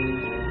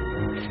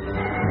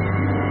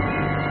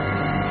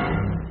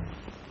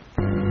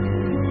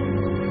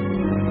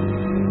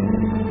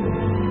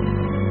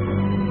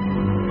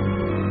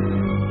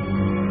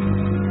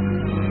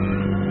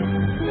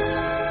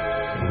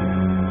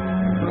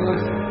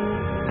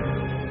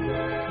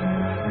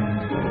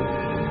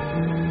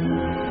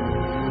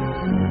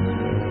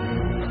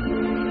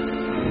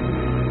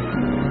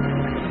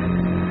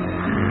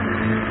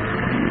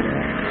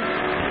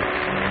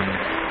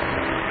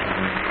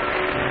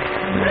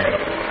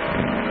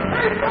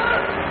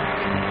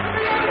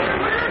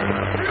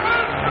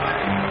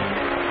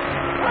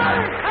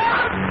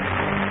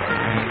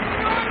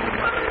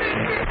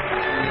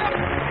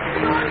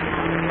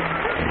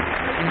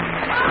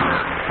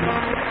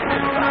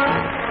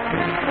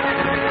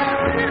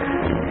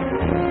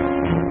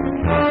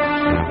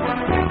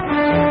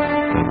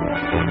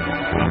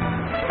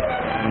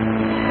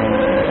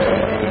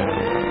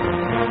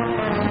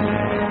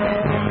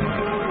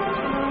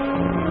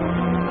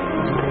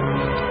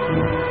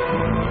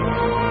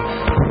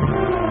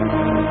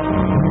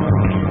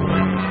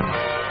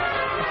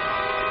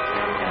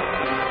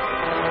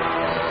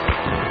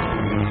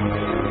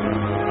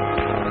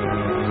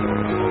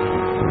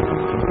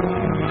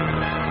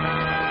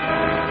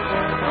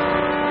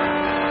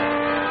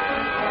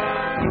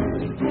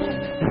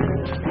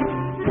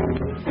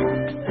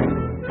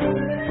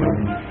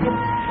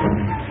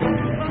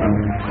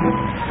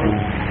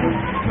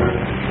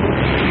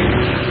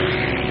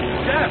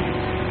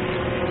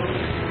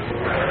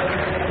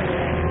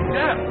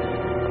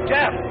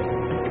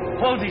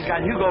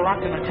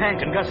 locked in a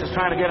tank and Gus is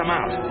trying to get him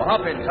out. Well,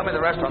 hop in. Tell me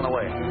the rest on the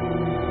way.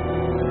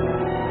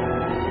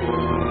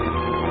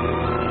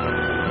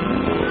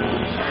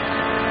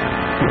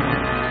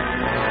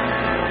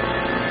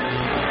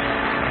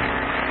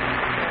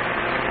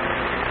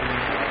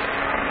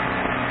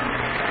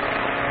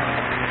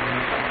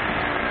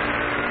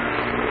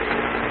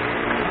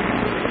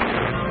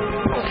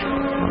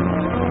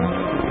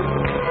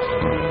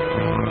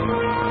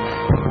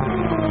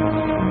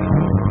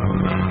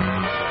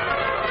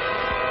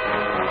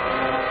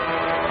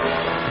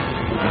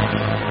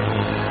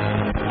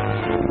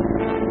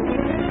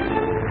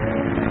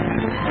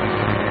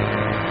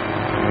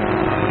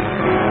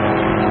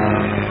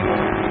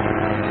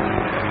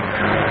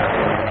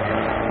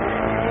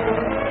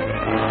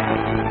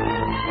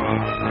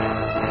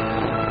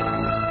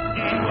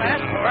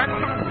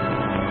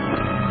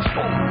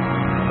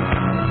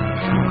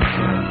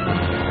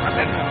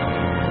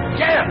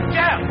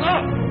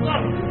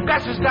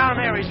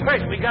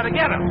 We gotta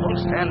get him. Don't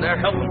stand there.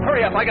 Help him.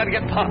 Hurry up. I gotta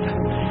get Pop.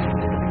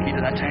 Key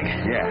to that tank?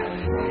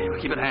 Yeah.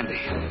 Keep it handy.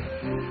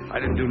 I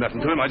didn't do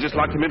nothing to him. I just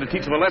locked him in to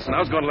teach him a lesson. I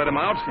was going to let him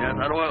out. Yeah, if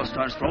that oil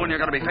starts flowing, you're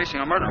going to be facing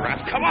a murder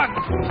rap. Come on.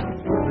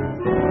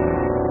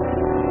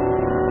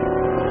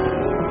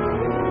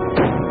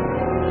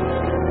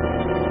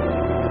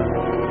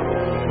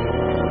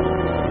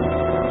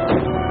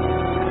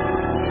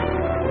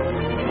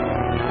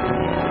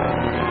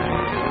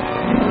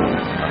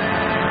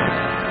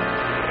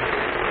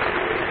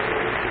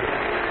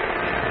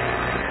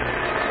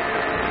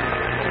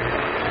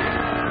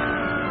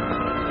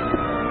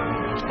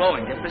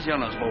 Get busy on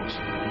those boats.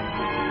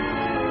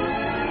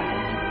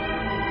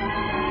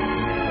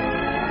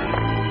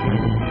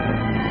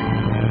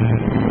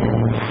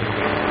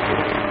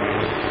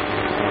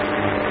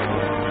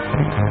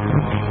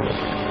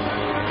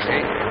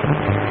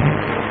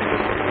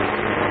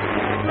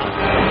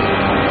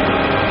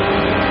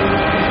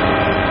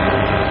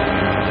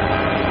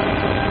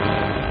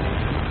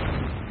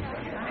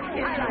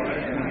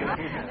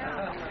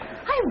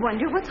 I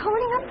wonder what's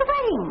holding up the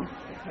wedding.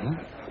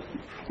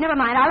 Never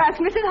mind, I'll ask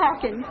Mrs.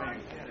 Hawkins.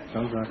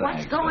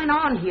 What's going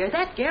on here?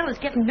 That girl is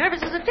getting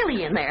nervous as a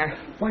filly in there.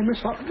 Why, Miss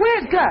Hawkins?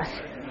 Where's Gus?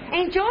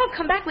 Ain't Joel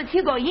come back with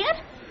Hugo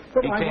yet?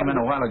 He came in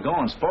a while ago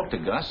and spoke to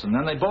Gus, and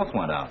then they both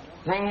went out.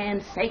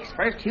 Land sakes,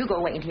 first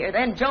Hugo ain't here,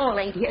 then Joel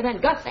ain't here, then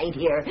Gus ain't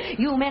here.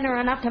 You men are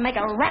enough to make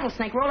a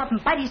rattlesnake roll up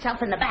and bite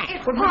himself in the back.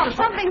 Pop,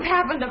 something's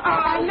happened to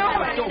Pop. I know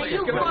it.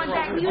 You go on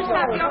back. You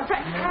stop your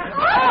friend.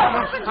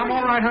 I'm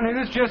all right, honey.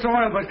 This is just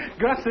oil, but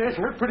Gus says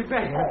hurt pretty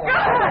bad.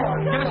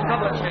 Give us a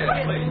couple of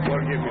chairs, please.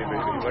 Forgive me,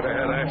 baby, but I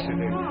had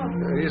accident.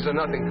 Here's a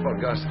nothing for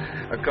Gus.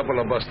 A couple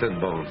of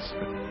busted bones.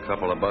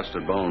 Couple of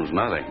busted bones,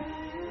 nothing.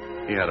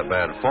 He had a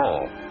bad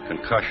fall.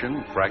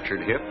 Concussion,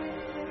 fractured hip.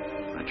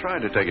 I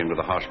tried to take him to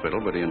the hospital,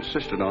 but he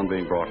insisted on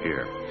being brought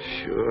here.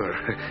 Sure.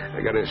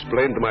 I got to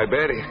explain to my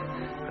Betty.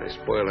 I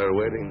spoiled her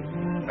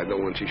wedding. I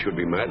don't want she should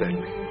be mad at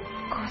me.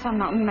 Of course, I'm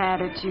not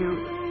mad at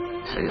you.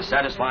 So you're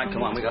satisfied?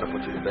 Come on, we got to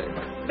put you to bed.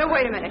 No,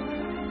 wait a minute.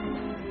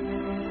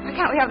 Why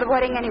can't we have the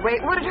wedding anyway?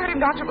 Would it hurt him,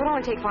 Doctor? It would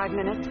only take 5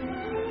 minutes.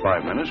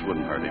 5 minutes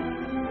wouldn't hurt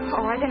him.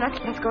 All right, then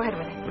let's go ahead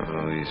with it.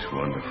 Oh, he's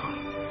wonderful.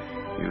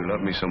 You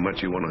love me so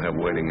much you want to have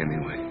wedding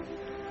anyway.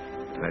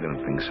 I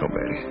don't think so,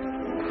 Betty.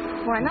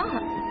 Why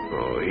not?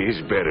 Oh,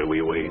 he's better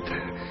we wait.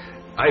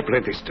 I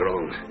plenty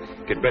strong.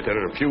 Get better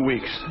in a few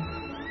weeks.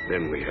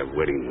 Then we have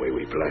wedding way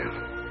we plan.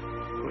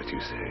 What you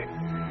say?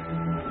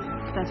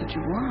 If that's what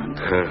you want.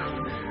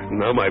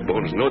 Now my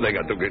bones know they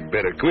got to get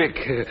better quick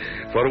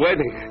for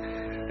wedding.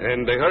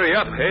 And they hurry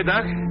up, hey,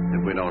 Doc?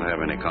 If we don't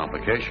have any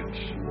complications.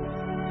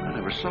 I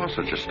never saw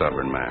such a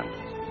stubborn man.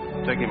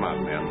 Take him out,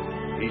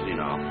 men. Easy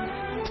now.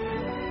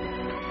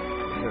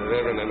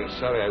 Reverend, I'm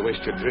sorry I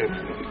wasted your trip.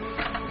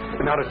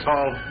 Not at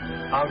all.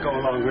 I'll go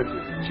along with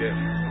you. Jeff,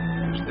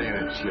 stay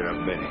and cheer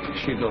up Betty.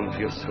 She don't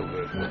feel so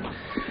good.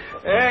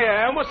 Hey,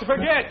 I almost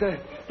forget.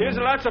 Here's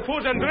lots of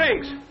food and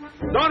drinks.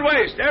 Don't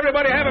waste.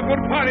 Everybody have a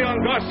good party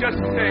on Gus just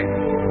the same.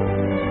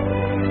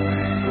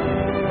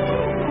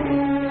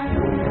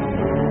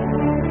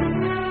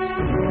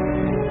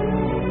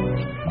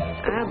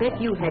 I'll bet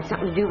you had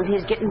something to do with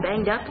his getting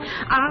banged up.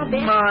 I'll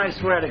bet... I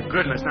swear to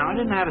goodness, now, I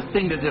didn't have a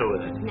thing to do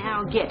with it.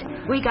 Now, get.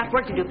 We got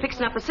work to do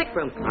fixing up the sick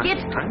room. Get.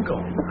 I'm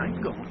going.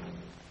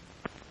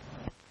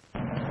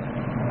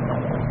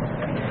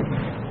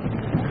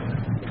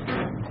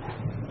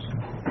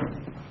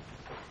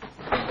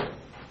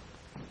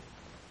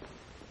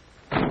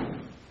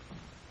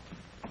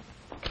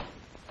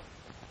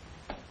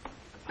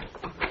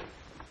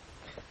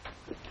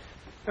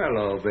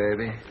 Hello,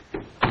 baby.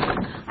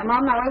 I'm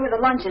on my way with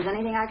the lunches.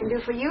 Anything I can do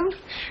for you?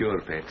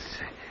 Sure,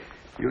 Pets.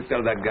 You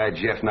tell that guy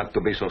Jeff not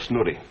to be so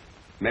snooty.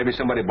 Maybe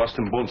somebody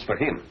busting bones for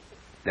him.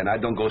 Then I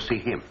don't go see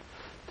him.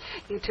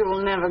 You two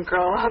will never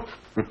grow up.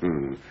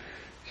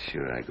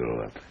 Sure, I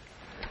grow up.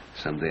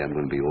 Someday I'm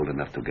going to be old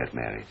enough to get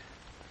married.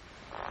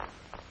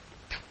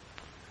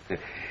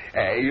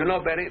 You know,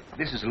 Betty,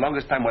 this is the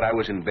longest time when I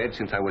was in bed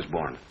since I was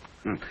born.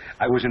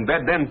 I was in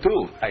bed then,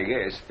 too, I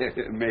guess.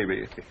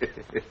 Maybe.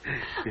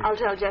 I'll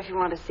tell Jeff you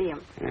want to see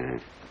him.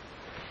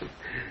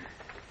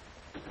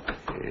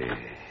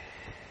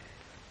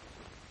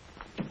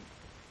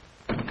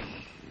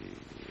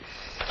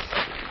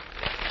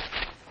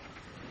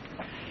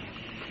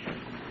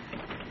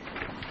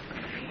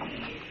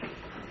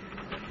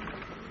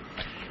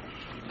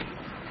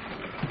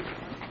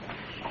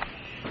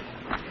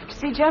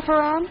 See Jeff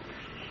around?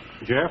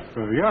 Jeff?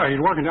 Yeah, he's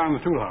working down in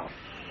the tool house.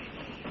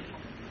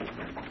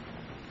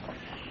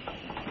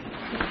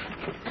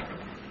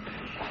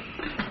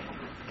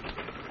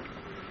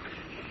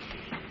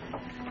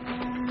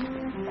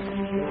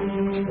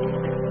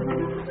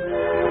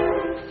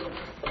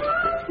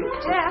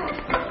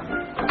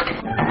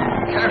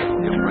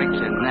 You'll break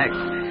your neck.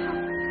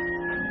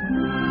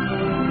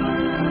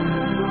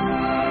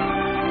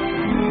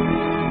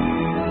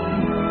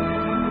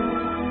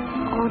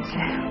 Oh,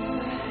 Jeff.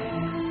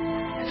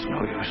 It's no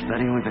use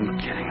betting. We've been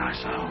kidding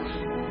ourselves.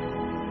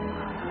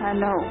 I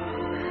know.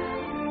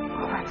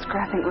 All that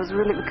scrapping was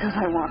really because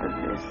I wanted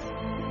this.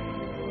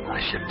 I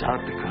shipped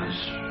out because...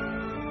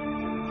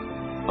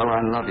 Well,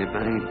 I love you,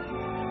 Betty.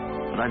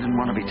 But I didn't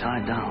want to be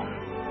tied down.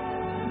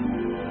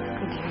 I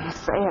could hear you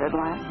say it at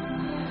last.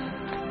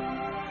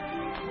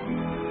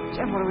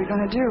 Jeff, what are we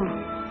going to do?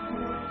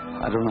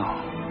 I don't know.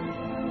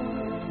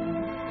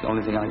 The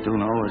only thing I do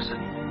know is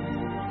that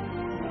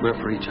we're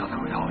for each other.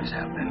 We always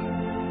have been.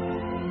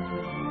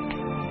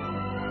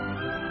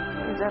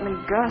 Evidently,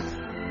 Gus.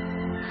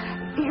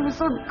 He was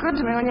so good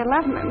to me when you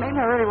left me. Maybe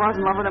I really was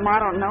in love with him. I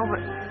don't know,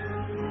 but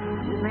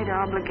we made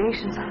our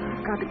obligations.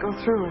 I've got to go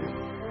through with it.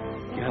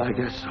 Yeah, I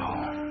guess so.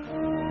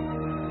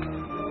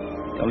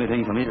 The only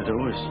thing for me to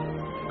do is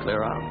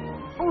clear out.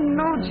 Oh,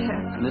 no,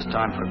 Jeff. And this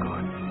time for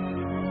good.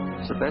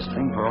 It's the best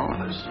thing for all of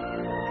us.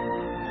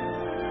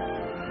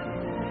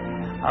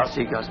 I'll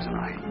see Gus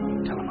tonight.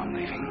 Tell him I'm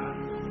leaving.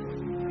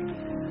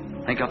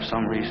 Think up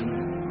some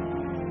reason.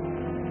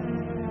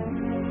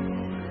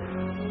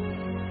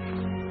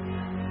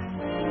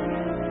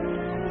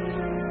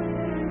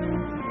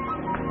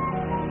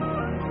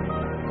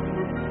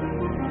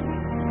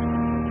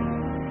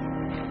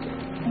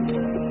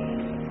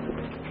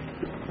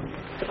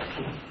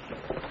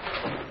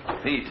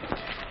 Pete.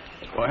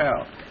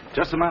 Well,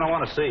 just the man I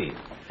want to see.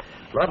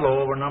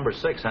 Ludlow over number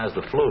 6 has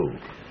the flu.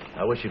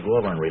 I wish you'd go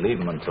over and relieve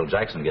him until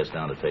Jackson gets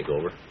down to take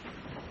over.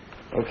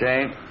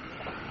 Okay.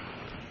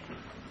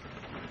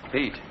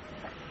 Pete.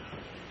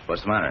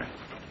 What's the matter?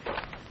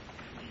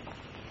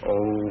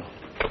 Oh,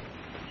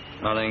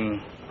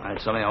 nothing. I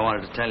had something I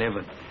wanted to tell you,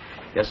 but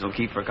guess it'll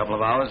keep for a couple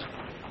of hours.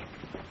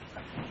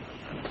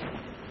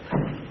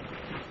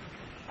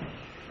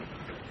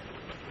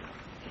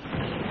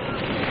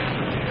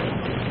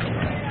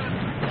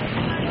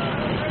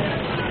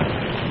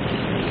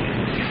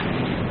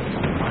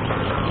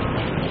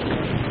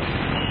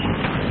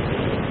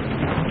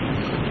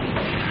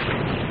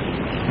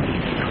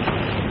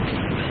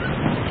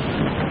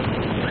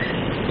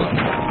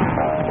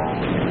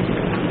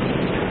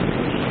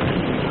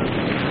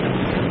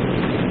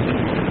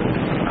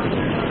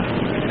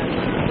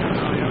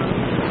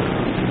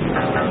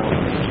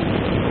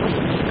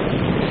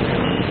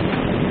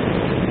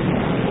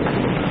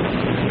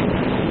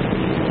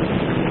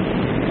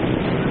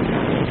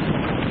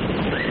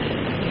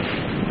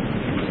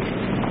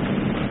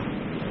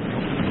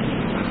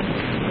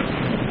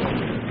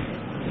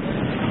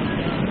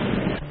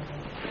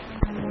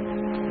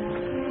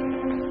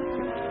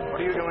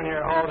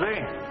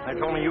 They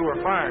told me you were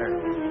fired.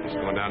 Just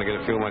going down to get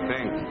a few of my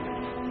things.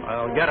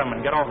 Well, get them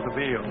and get off the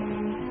field.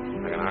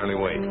 I can hardly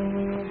wait.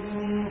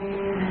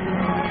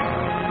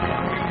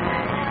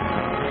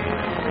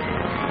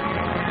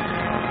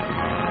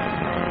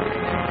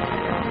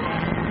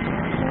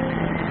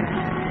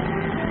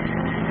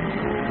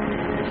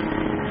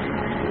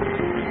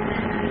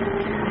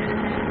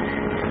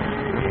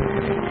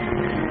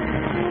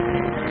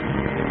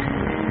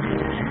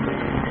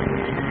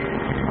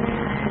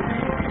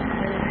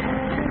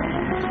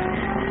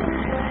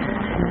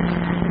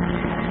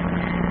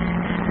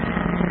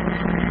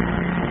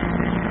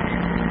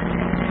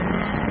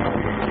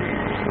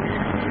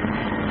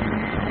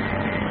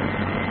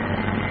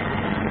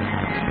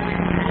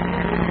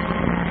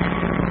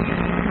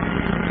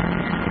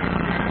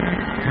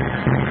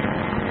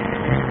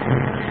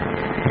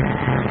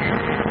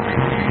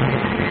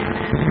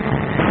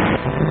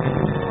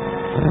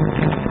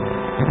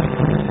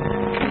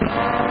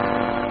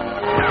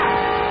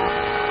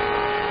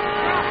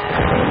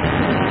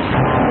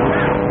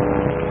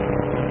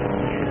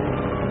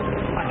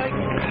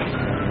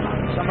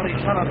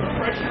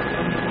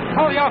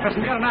 Call the office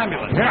and get an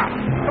ambulance. Yeah.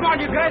 Come on,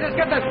 you guys, let's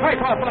get this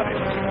pipe off of it.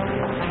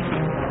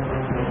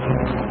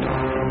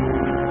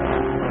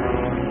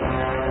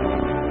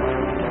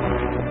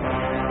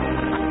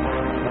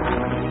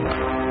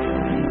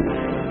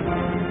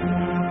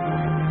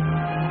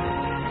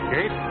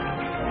 Kate,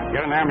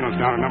 get an ambulance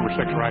down to number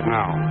 6 right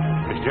now.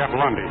 It's Jeff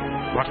Lundy,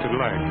 busted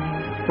leg.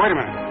 Wait a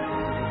minute.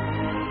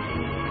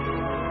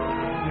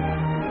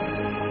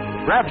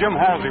 Grab Jim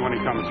Halsey when he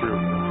comes through.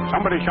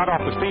 Somebody shut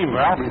off the steam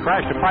valve and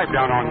crashed a pipe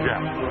down on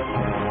Jeff.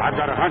 I've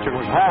got a hunch it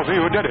was Halsey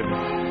who did it.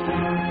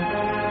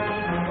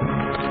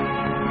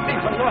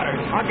 Need some water.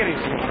 I'll get you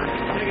some water.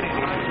 Take it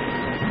easy.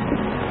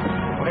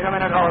 Wait a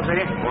minute,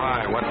 Halsey.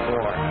 Why? What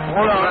for?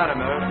 Hold on. What's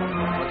the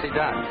matter, What's he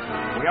done?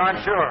 We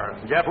aren't sure.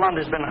 Jeff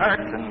Lundy's been hurt,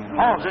 and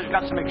Halsey's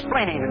got some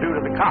explaining to do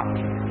to the cops.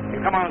 You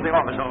come on to the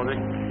office, Halsey.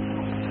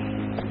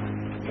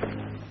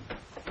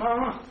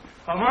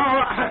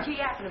 Ma. What's he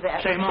after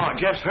that? Say, Ma,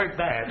 Jeff's hurt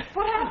bad.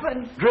 What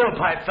happened? Drill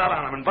pipe fell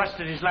on him and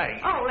busted his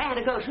leg. Oh, land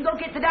of Goshen, go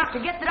get the doctor.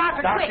 Get the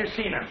doctor quick. Doctor's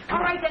seen him. All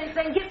right,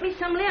 then get me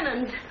some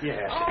linens.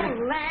 Yes. Oh,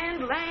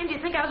 land, you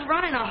think I was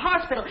running a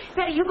hospital.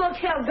 Better you go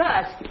tell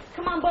Gus.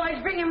 Come on, boys,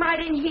 bring him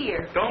right in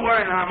here. Don't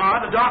worry now,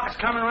 Ma. The doc's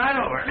coming right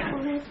over.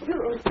 Oh, that's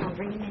good. I'll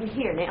bring him in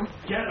here now.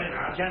 Gently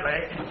now,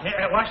 gently.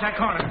 Here, watch that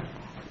corner.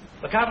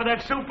 Look out for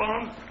that soup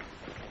bone.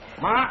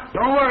 Ma,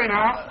 don't worry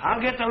now.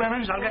 I'll get the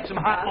linens. I'll get some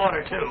hot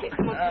water, too. Okay,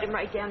 come on, put him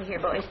right down here,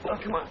 boys. Oh,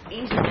 come on.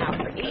 Easy now.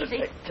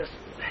 Easy. Just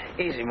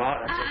easy, Ma.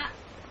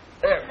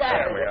 There we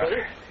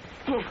are.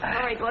 All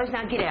right, boys,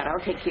 now get out. I'll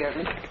take care of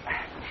him.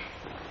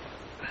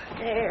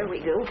 There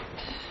we go.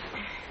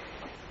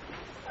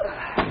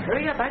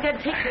 Hurry up. I got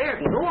to take care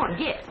of you. Go on,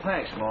 get.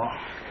 Thanks, Ma.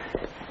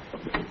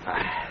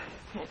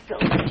 That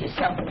fellow got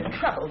yourself into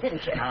trouble,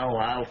 didn't you? Oh,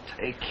 I'll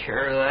take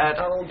care of that.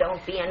 Oh,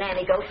 don't be a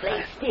nanny goat.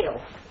 Lay still.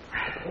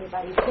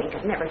 Anybody think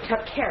I've never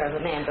took care of a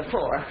man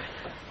before?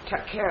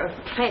 Took care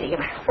of plenty of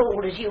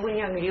old as you and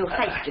young as you.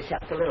 Heist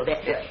yourself a little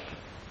bit.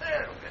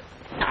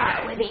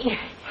 Ah, with me.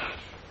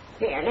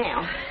 There,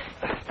 now.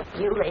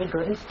 You lay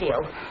good and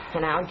still,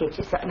 and I'll get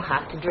you something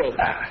hot to drink.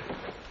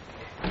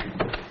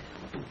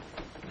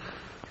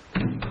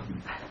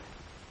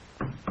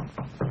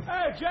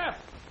 Hey, Jeff!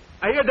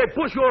 I hear they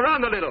push you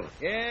around a little.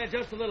 Yeah,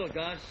 just a little,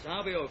 Gus.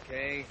 I'll be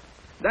okay.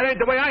 That ain't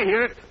the way I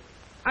hear it.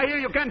 I hear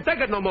you can't take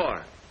it no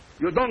more.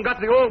 You don't got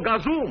the old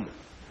gazoom.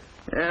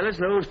 Yeah,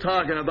 listen to who's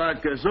talking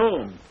about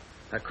gazoom.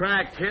 A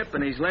cracked hip,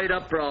 and he's laid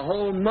up for a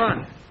whole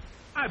month.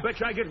 I bet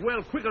you I get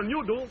well quicker than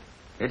you do.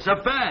 It's a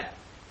bet.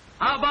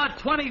 How about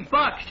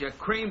 $20, you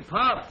cream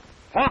puff?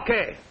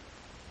 Okay.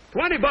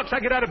 $20 I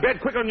get out of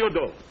bed quicker than you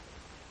do.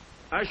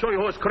 I show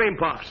you who's cream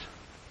puffs.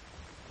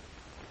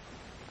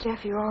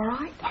 Jeff, you all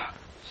right?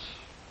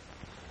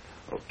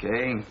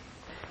 Okay.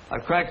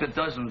 I've cracked a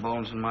dozen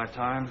bones in my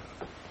time.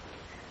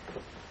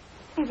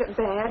 Is it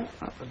bad?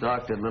 The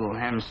doc did a little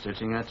hem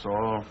stitching, that's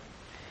all.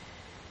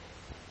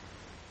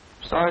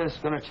 Sorry this is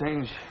going to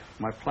change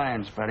my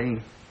plans,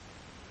 Betty.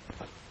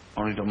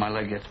 Only till my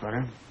leg gets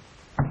better.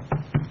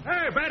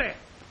 Hey, Betty!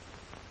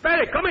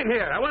 Betty, come in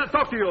here. I want to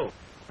talk to you.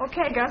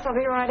 Okay, Gus, I'll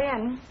be right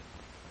in.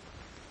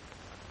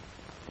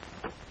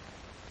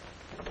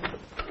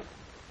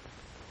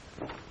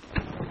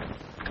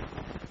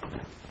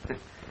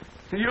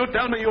 You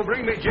tell me you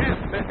bring me Jeff.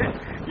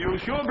 You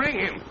sure bring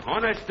him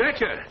on a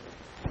stretcher.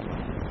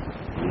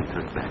 He's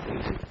not bad,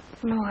 is it?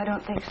 No, I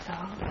don't think so.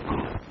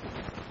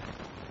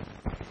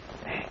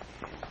 Hey,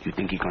 you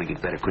think he's going to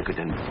get better quicker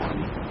than before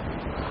me?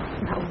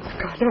 No,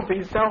 Scott, don't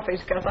be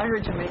selfish, Gus. I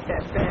heard you make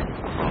that bet.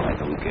 Oh, I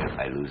don't care if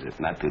I lose it.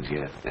 Not to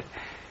Jeff.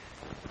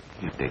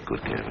 You take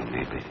good care of him,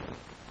 baby.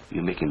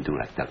 You make him do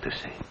like doctors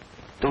say.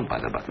 Don't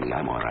bother about me.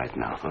 I'm all right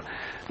now.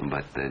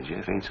 But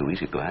Jeff ain't so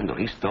easy to handle.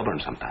 He's stubborn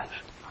sometimes.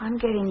 I'm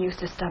getting used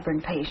to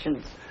stubborn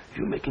patients.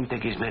 You make him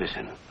take his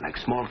medicine, like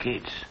small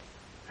kids.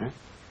 Huh?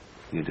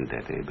 You do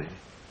that, eh, Betty?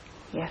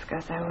 Yes,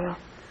 Gus, I will.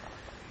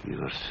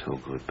 You are so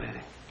good,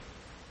 Betty.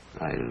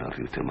 I love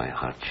you till my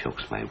heart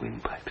chokes my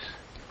windpipes.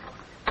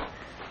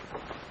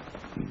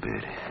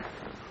 Betty.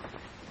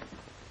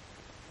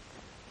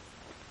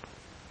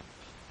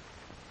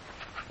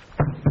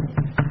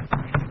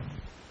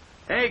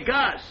 Hey,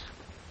 Gus.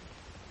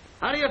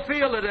 How do you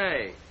feel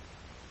today?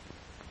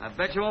 I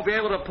bet you won't be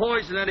able to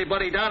poison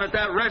anybody down at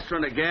that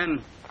restaurant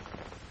again.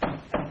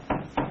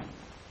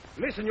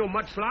 Listen, you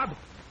mud slob.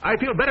 I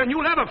feel better than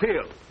you'll ever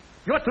feel.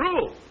 You're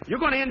through. You're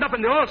going to end up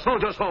in the old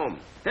soldiers' home.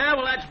 Yeah,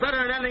 well, that's better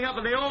than ending up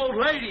in the old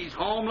ladies'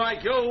 home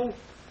like you.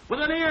 With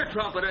an ear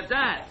trumpet at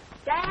that.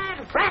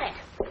 Dad, rat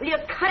it. Will you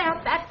cut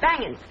out that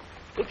banging?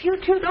 If you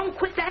two don't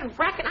quit that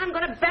racket, I'm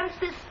going to bounce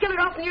this skillet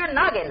off in your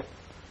noggin.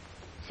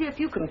 See if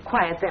you can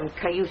quiet them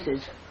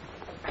cayuses.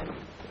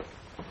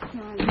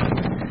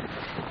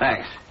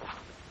 Thanks.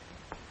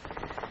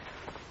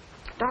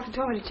 Doctor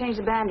told me to change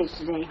the bandage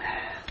today.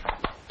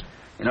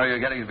 You know, you're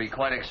getting to be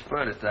quite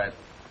expert at that.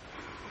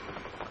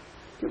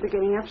 You'll be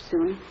getting up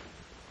soon.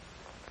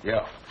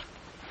 Yeah.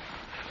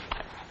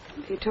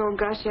 Have you told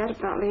Gus yet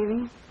about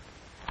leaving?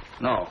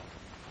 No.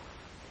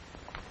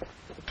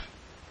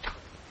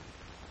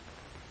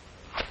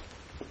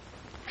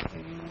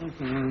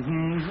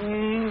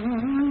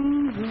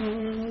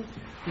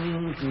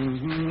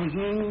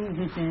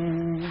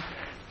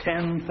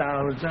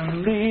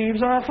 $10,000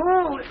 leaves are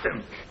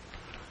falling.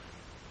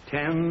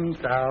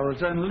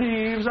 10,000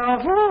 leaves are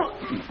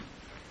falling.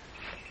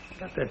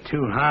 Got that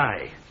too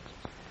high.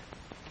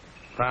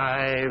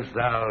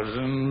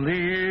 5,000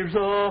 leaves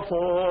are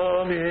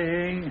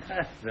falling.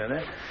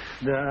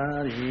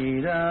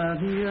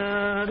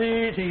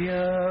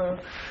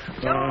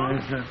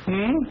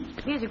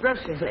 Here's your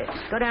grocery list.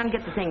 Go down and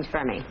get the things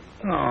for me.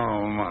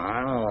 Oh, Ma,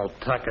 I'm all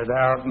tuckered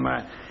out.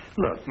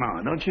 Look,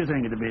 Ma, don't you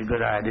think it'd be a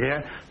good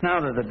idea, now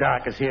that the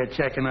doc is here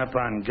checking up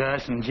on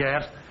Gus and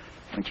Jeff,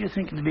 don't you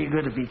think it'd be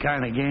good if he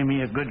kind of gave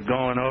me a good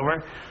going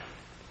over?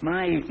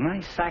 My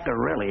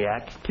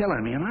sacroiliac's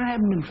killing me, and I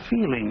haven't been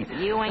feeling...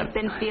 You ain't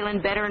been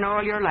feeling better in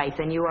all your life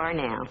than you are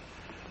now.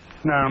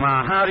 Now,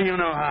 Ma, how do you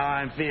know how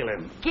I'm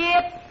feeling?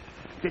 Skip!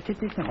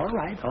 All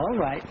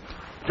right.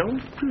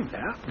 Don't do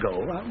that.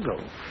 I'll go.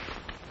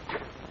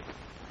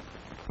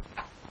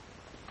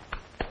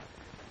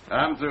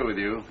 I'm through with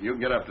you. You can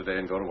get up today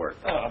and go to work.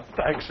 Oh,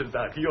 thanks,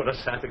 Doc. You're a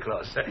Santa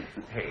Claus.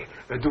 Hey,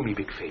 do me a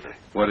big favor.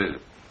 What is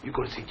it? You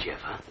go to see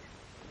Jeff, huh?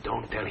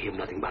 Don't tell him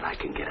nothing but I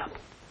can get up.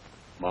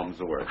 Mom's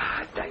the word.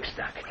 Thanks,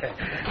 Doc.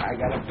 I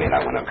got a bill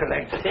I want to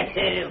collect.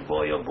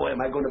 Boy, oh boy,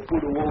 am I going to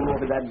put a wool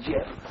over that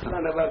Jeff. Son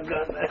of a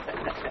gun.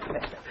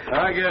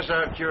 I guess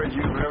I've cured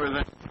you for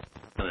everything.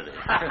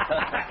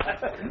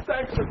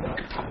 Thanks, Doc.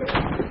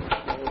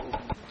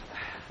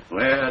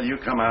 Well, you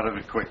come out of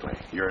it quickly.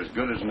 You're as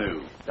good as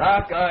new.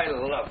 Doc, I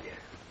love you.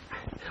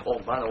 Oh,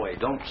 by the way,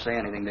 don't say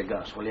anything to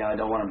Gus, will you? I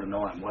don't want him to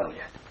know I'm well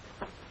yet.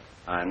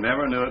 I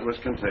never knew it was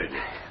contagious.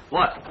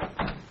 What?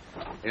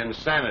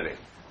 Insanity.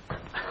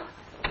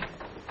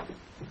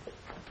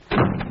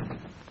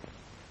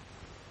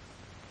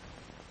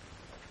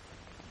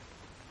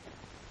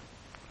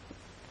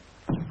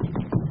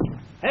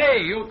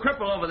 Hey, you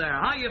cripple over there.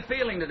 How you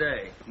feeling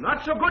today?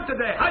 Not so good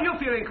today. How you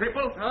feeling,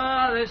 cripple?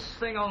 Ah, this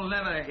thing'll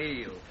never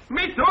heal.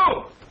 Me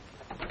too.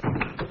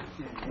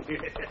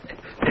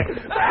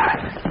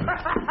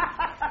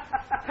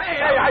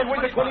 Hey, I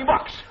win the $20.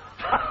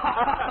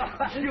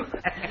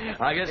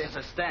 I guess it's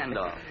a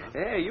standoff.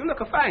 Hey, you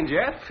look fine,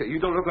 Jeff. You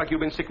don't look like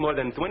you've been sick more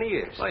than 20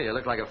 years. Well, you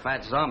look like a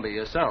fat zombie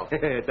yourself.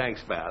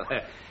 Thanks, pal.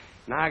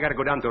 Now I gotta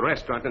go down to the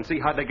restaurant and see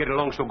how they get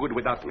along so good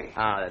without me.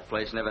 Ah, that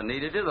place never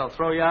needed you. They'll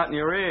throw you out in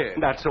your ear.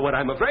 That's what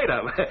I'm afraid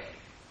of.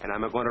 And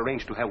I'm going to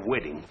arrange to have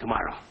wedding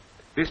tomorrow.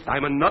 This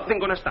time, and nothing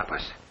gonna stop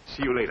us.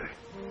 See you later.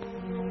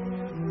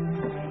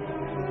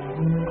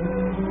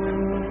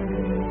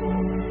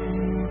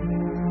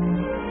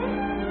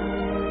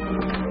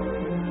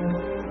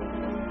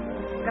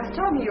 Gus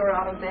told me you were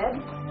out of bed.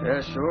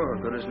 Yeah, sure.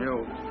 Good as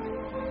new.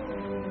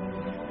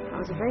 I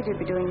was afraid you'd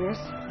be doing this.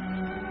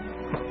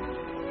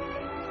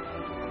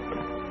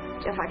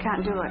 Jeff, I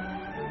can't do it.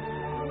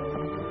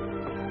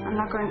 I'm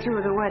not going through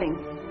with the wedding.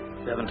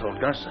 You haven't told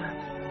Gus that.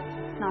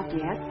 Not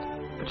yet.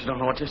 But you don't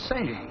know what you're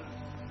saying.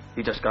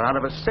 He just got out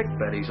of a sick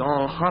bed. He's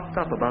all hopped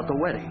up about the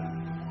wedding.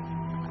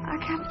 I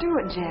can't do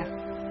it, Jeff.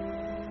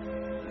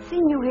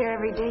 Seeing you here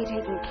every day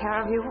taking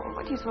care of you,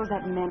 what do you suppose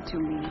that meant to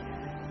me?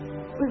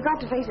 We've got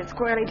to face it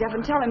squarely, Jeff,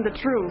 and tell him the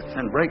truth.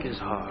 And break his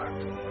heart.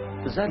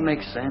 Does that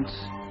make sense?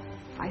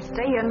 If I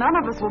stay here, none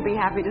of us will be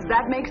happy. Does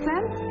that make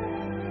sense?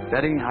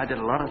 Betty, I did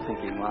a lot of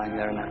thinking lying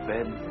there in that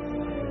bed.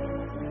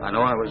 I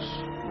know I was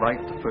right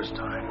the first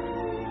time.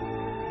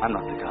 I'm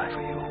not the guy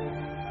for you.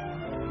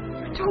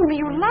 You told me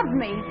you loved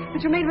me,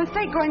 but you made a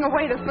mistake going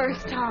away the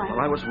first time. Well,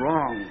 I was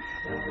wrong.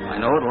 I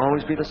know it'll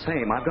always be the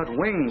same. I've got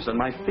wings on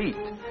my feet.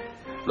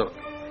 Look,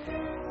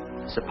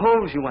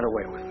 suppose you went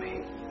away with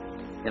me.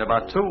 In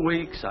about 2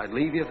 weeks, I'd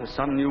leave you for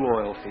some new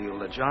oil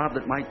field, a job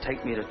that might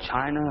take me to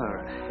China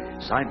or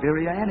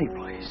Siberia, any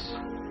place.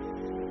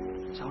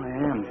 That's how I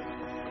am.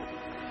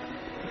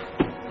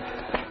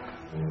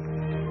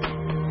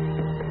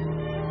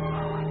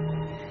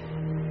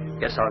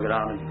 Guess I'll get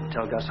out and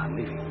tell Gus I'm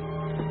leaving.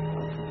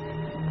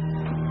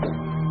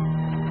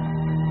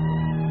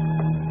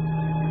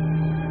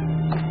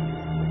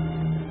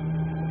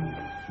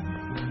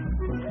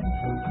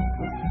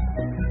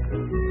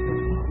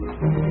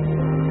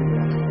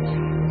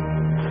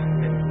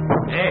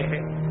 Hey,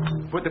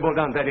 put the ball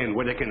down that end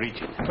where they can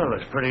reach it. Well,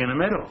 it's pretty in the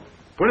middle.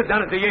 Put it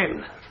down at the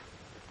end.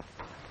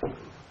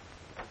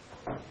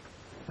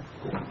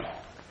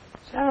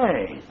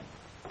 Say,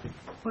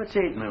 what's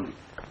eating him?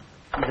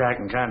 He's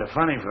acting kind of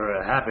funny for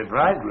a happy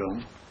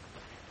bridegroom.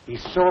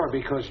 He's sore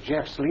because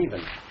Jeff's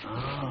leaving.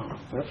 Oh,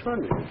 That's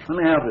wonderful. let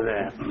me help with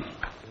that.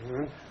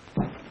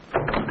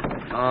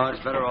 Oh,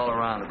 it's better all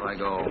around if I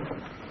go.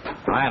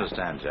 I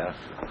understand, Jeff.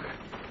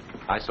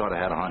 I sort of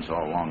had a hunch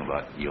all along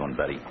about you and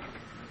Betty.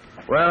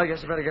 Well, I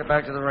guess I better get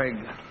back to the rig.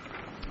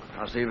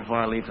 I'll see you before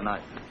I leave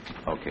tonight.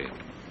 Okay.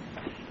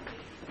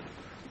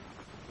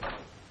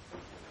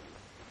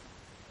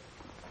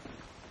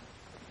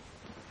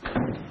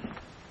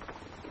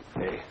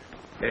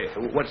 Hey,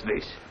 what's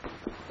this?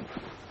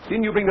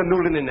 Didn't you bring the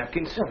new linen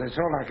napkins? Well, that's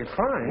all I could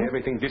find.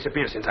 Everything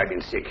disappeared since I've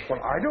been sick. Well,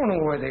 I don't know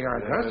where they are,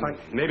 Gus.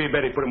 Maybe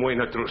Betty put them away in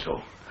her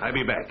trousseau. I'll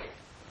be back.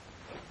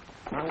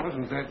 I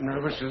wasn't that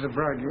nervous as a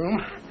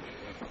bridegroom.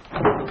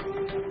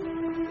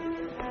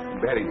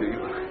 Betty,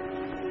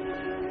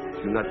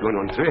 you're not going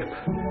on trip.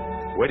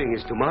 Wedding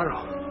is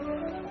tomorrow.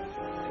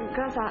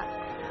 Gus,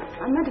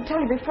 I meant to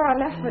tell you before I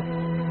left, but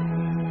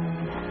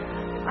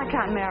I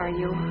can't marry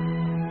you.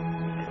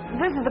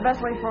 This is the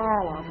best way for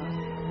all of us.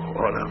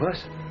 All of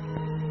us?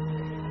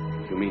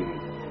 You mean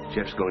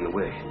Jeff's going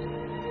away?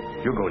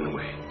 You're going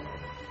away.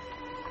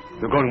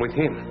 You're going with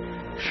him.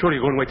 Sure,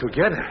 you're going away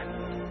together.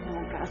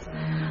 Oh, Gus,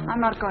 I'm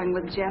not going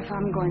with Jeff.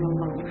 I'm going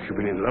alone. You've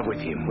been in love with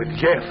him, with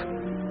Jeff.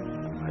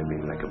 I've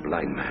been like a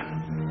blind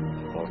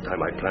man. All the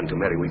time I planned to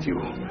marry with you.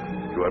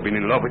 You have been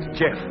in love with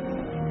Jeff.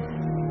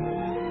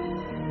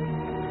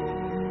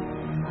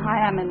 I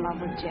am in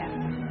love with Jeff.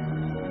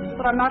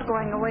 But I'm not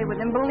going away with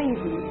him, believe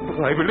me.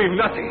 I believe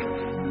nothing.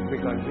 You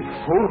think I'm a big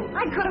fool?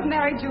 I could have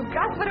married you,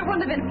 Gus, but it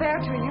wouldn't have been fair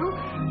to you.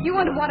 You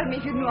wouldn't have wanted me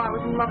if you knew I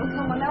was in love with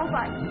someone else.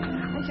 I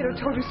should have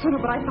told you sooner,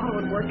 but I thought it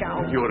would work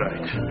out. You're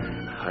right.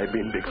 I've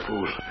been a big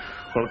fool.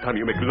 All the time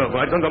you make love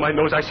right under my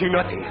nose, I see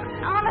nothing.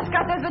 Honest,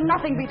 Gus, there's been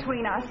nothing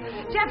between us.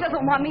 Jeff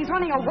doesn't want me. He's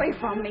running away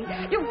from me.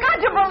 You've got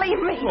to believe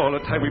me. All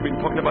the time we've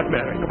been talking about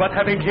marrying, about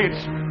having kids.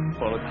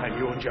 All the time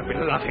you and Jeff have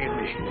been laughing at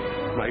me.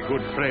 My good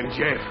friend,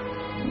 Jeff.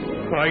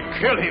 I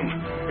kill him.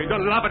 He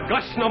don't laugh at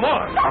Gus no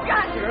more. No,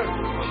 Gus!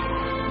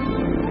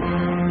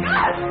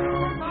 Gus!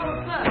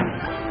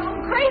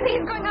 I'm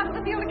crazy. He's going out to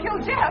the field to kill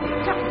Jeff.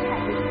 Just a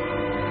second.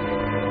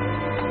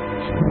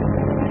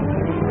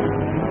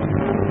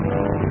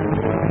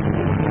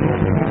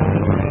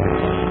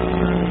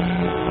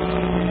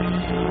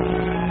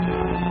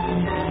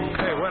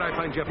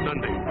 Jeff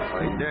Dundee.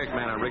 Hey, Derek,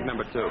 man, on rig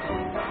number 2.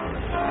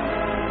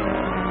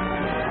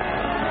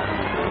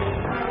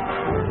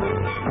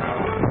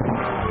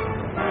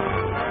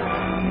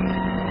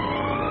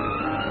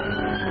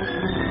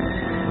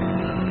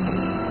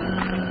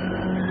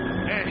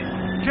 Hey,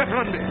 Jeff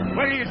Dundee,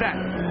 where he is at?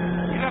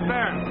 He's up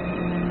there.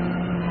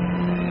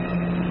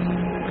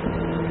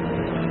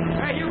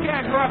 Hey, you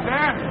can't go up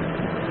there.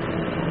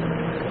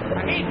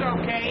 He's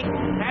okay.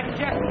 That's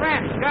Jeff's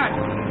friend, Gus.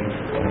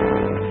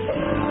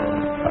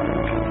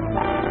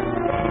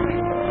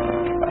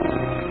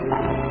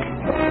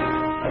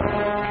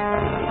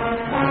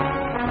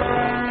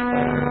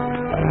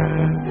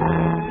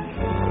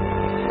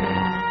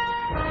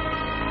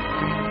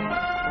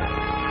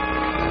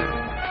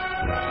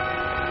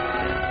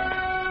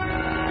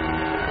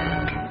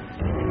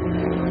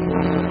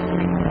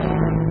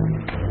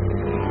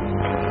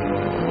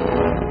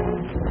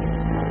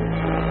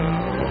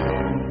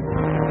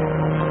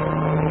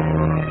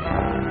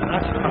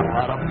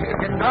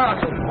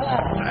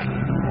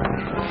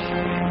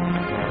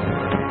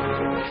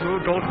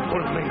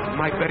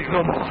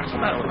 No more.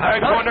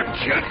 I'm going to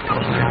kill you.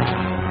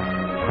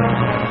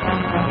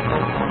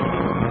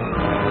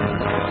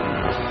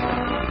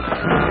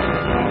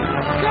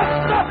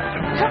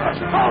 Just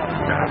stop!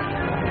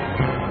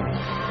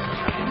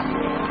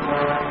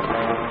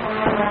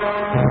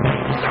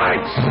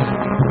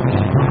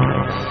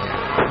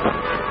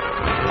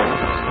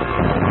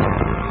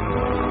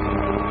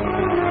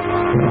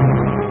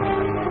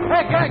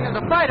 Hey, gang, there's a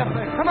fight up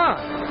there. Come on.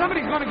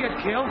 Somebody's going to get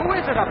killed. Who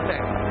is it up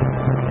there?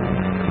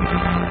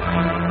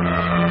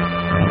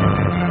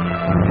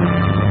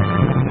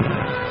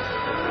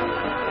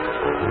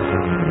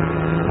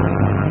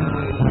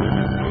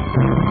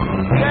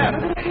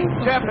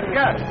 Jeff and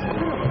Gus.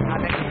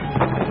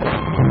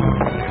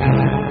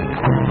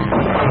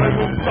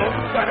 Don't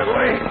get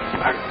away.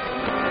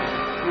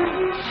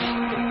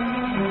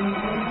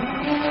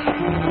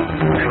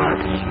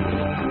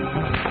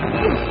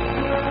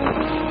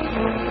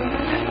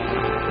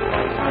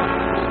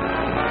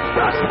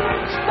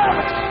 Stop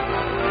it.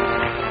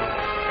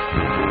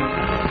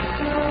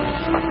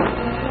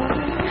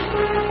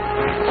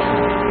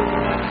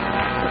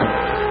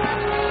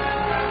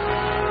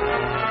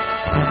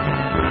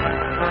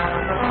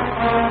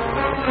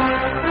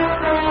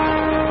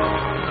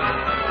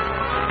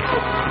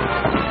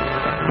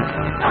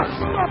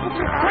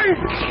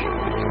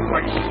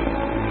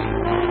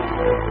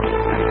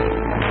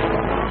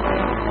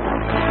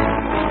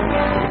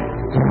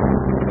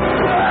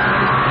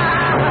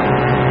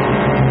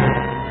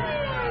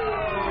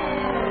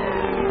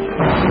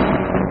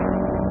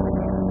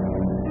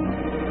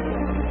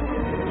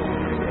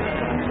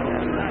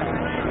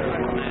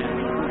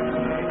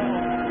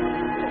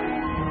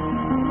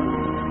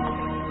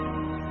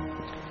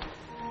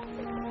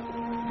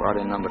 Brought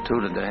in number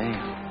 2 today.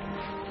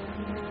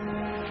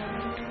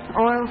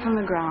 Oil from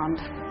the ground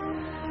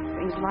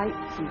brings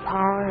lights and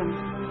power and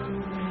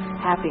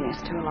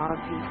happiness to a lot of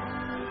people.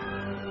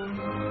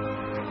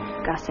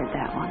 Gus said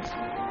that once.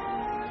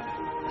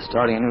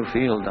 Starting a new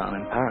field down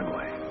in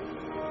Paraguay.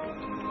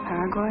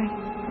 Paraguay?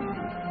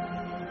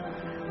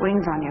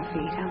 Wings on your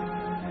feet, huh?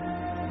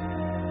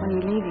 When are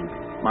you leaving?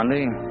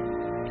 Monday.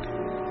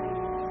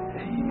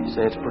 You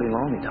say it's pretty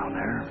lonely down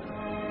there.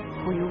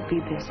 Oh, you'll be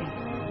busy.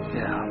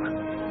 Yeah, but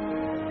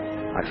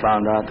I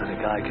found out that a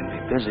guy can be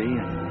busy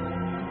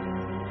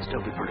and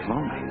still be pretty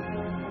lonely.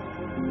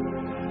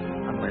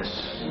 Unless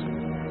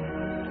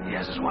he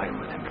has his wife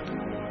with him.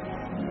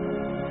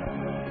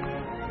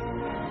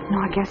 No,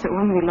 I guess it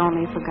wouldn't be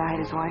lonely if a guy had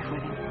his wife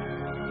with him.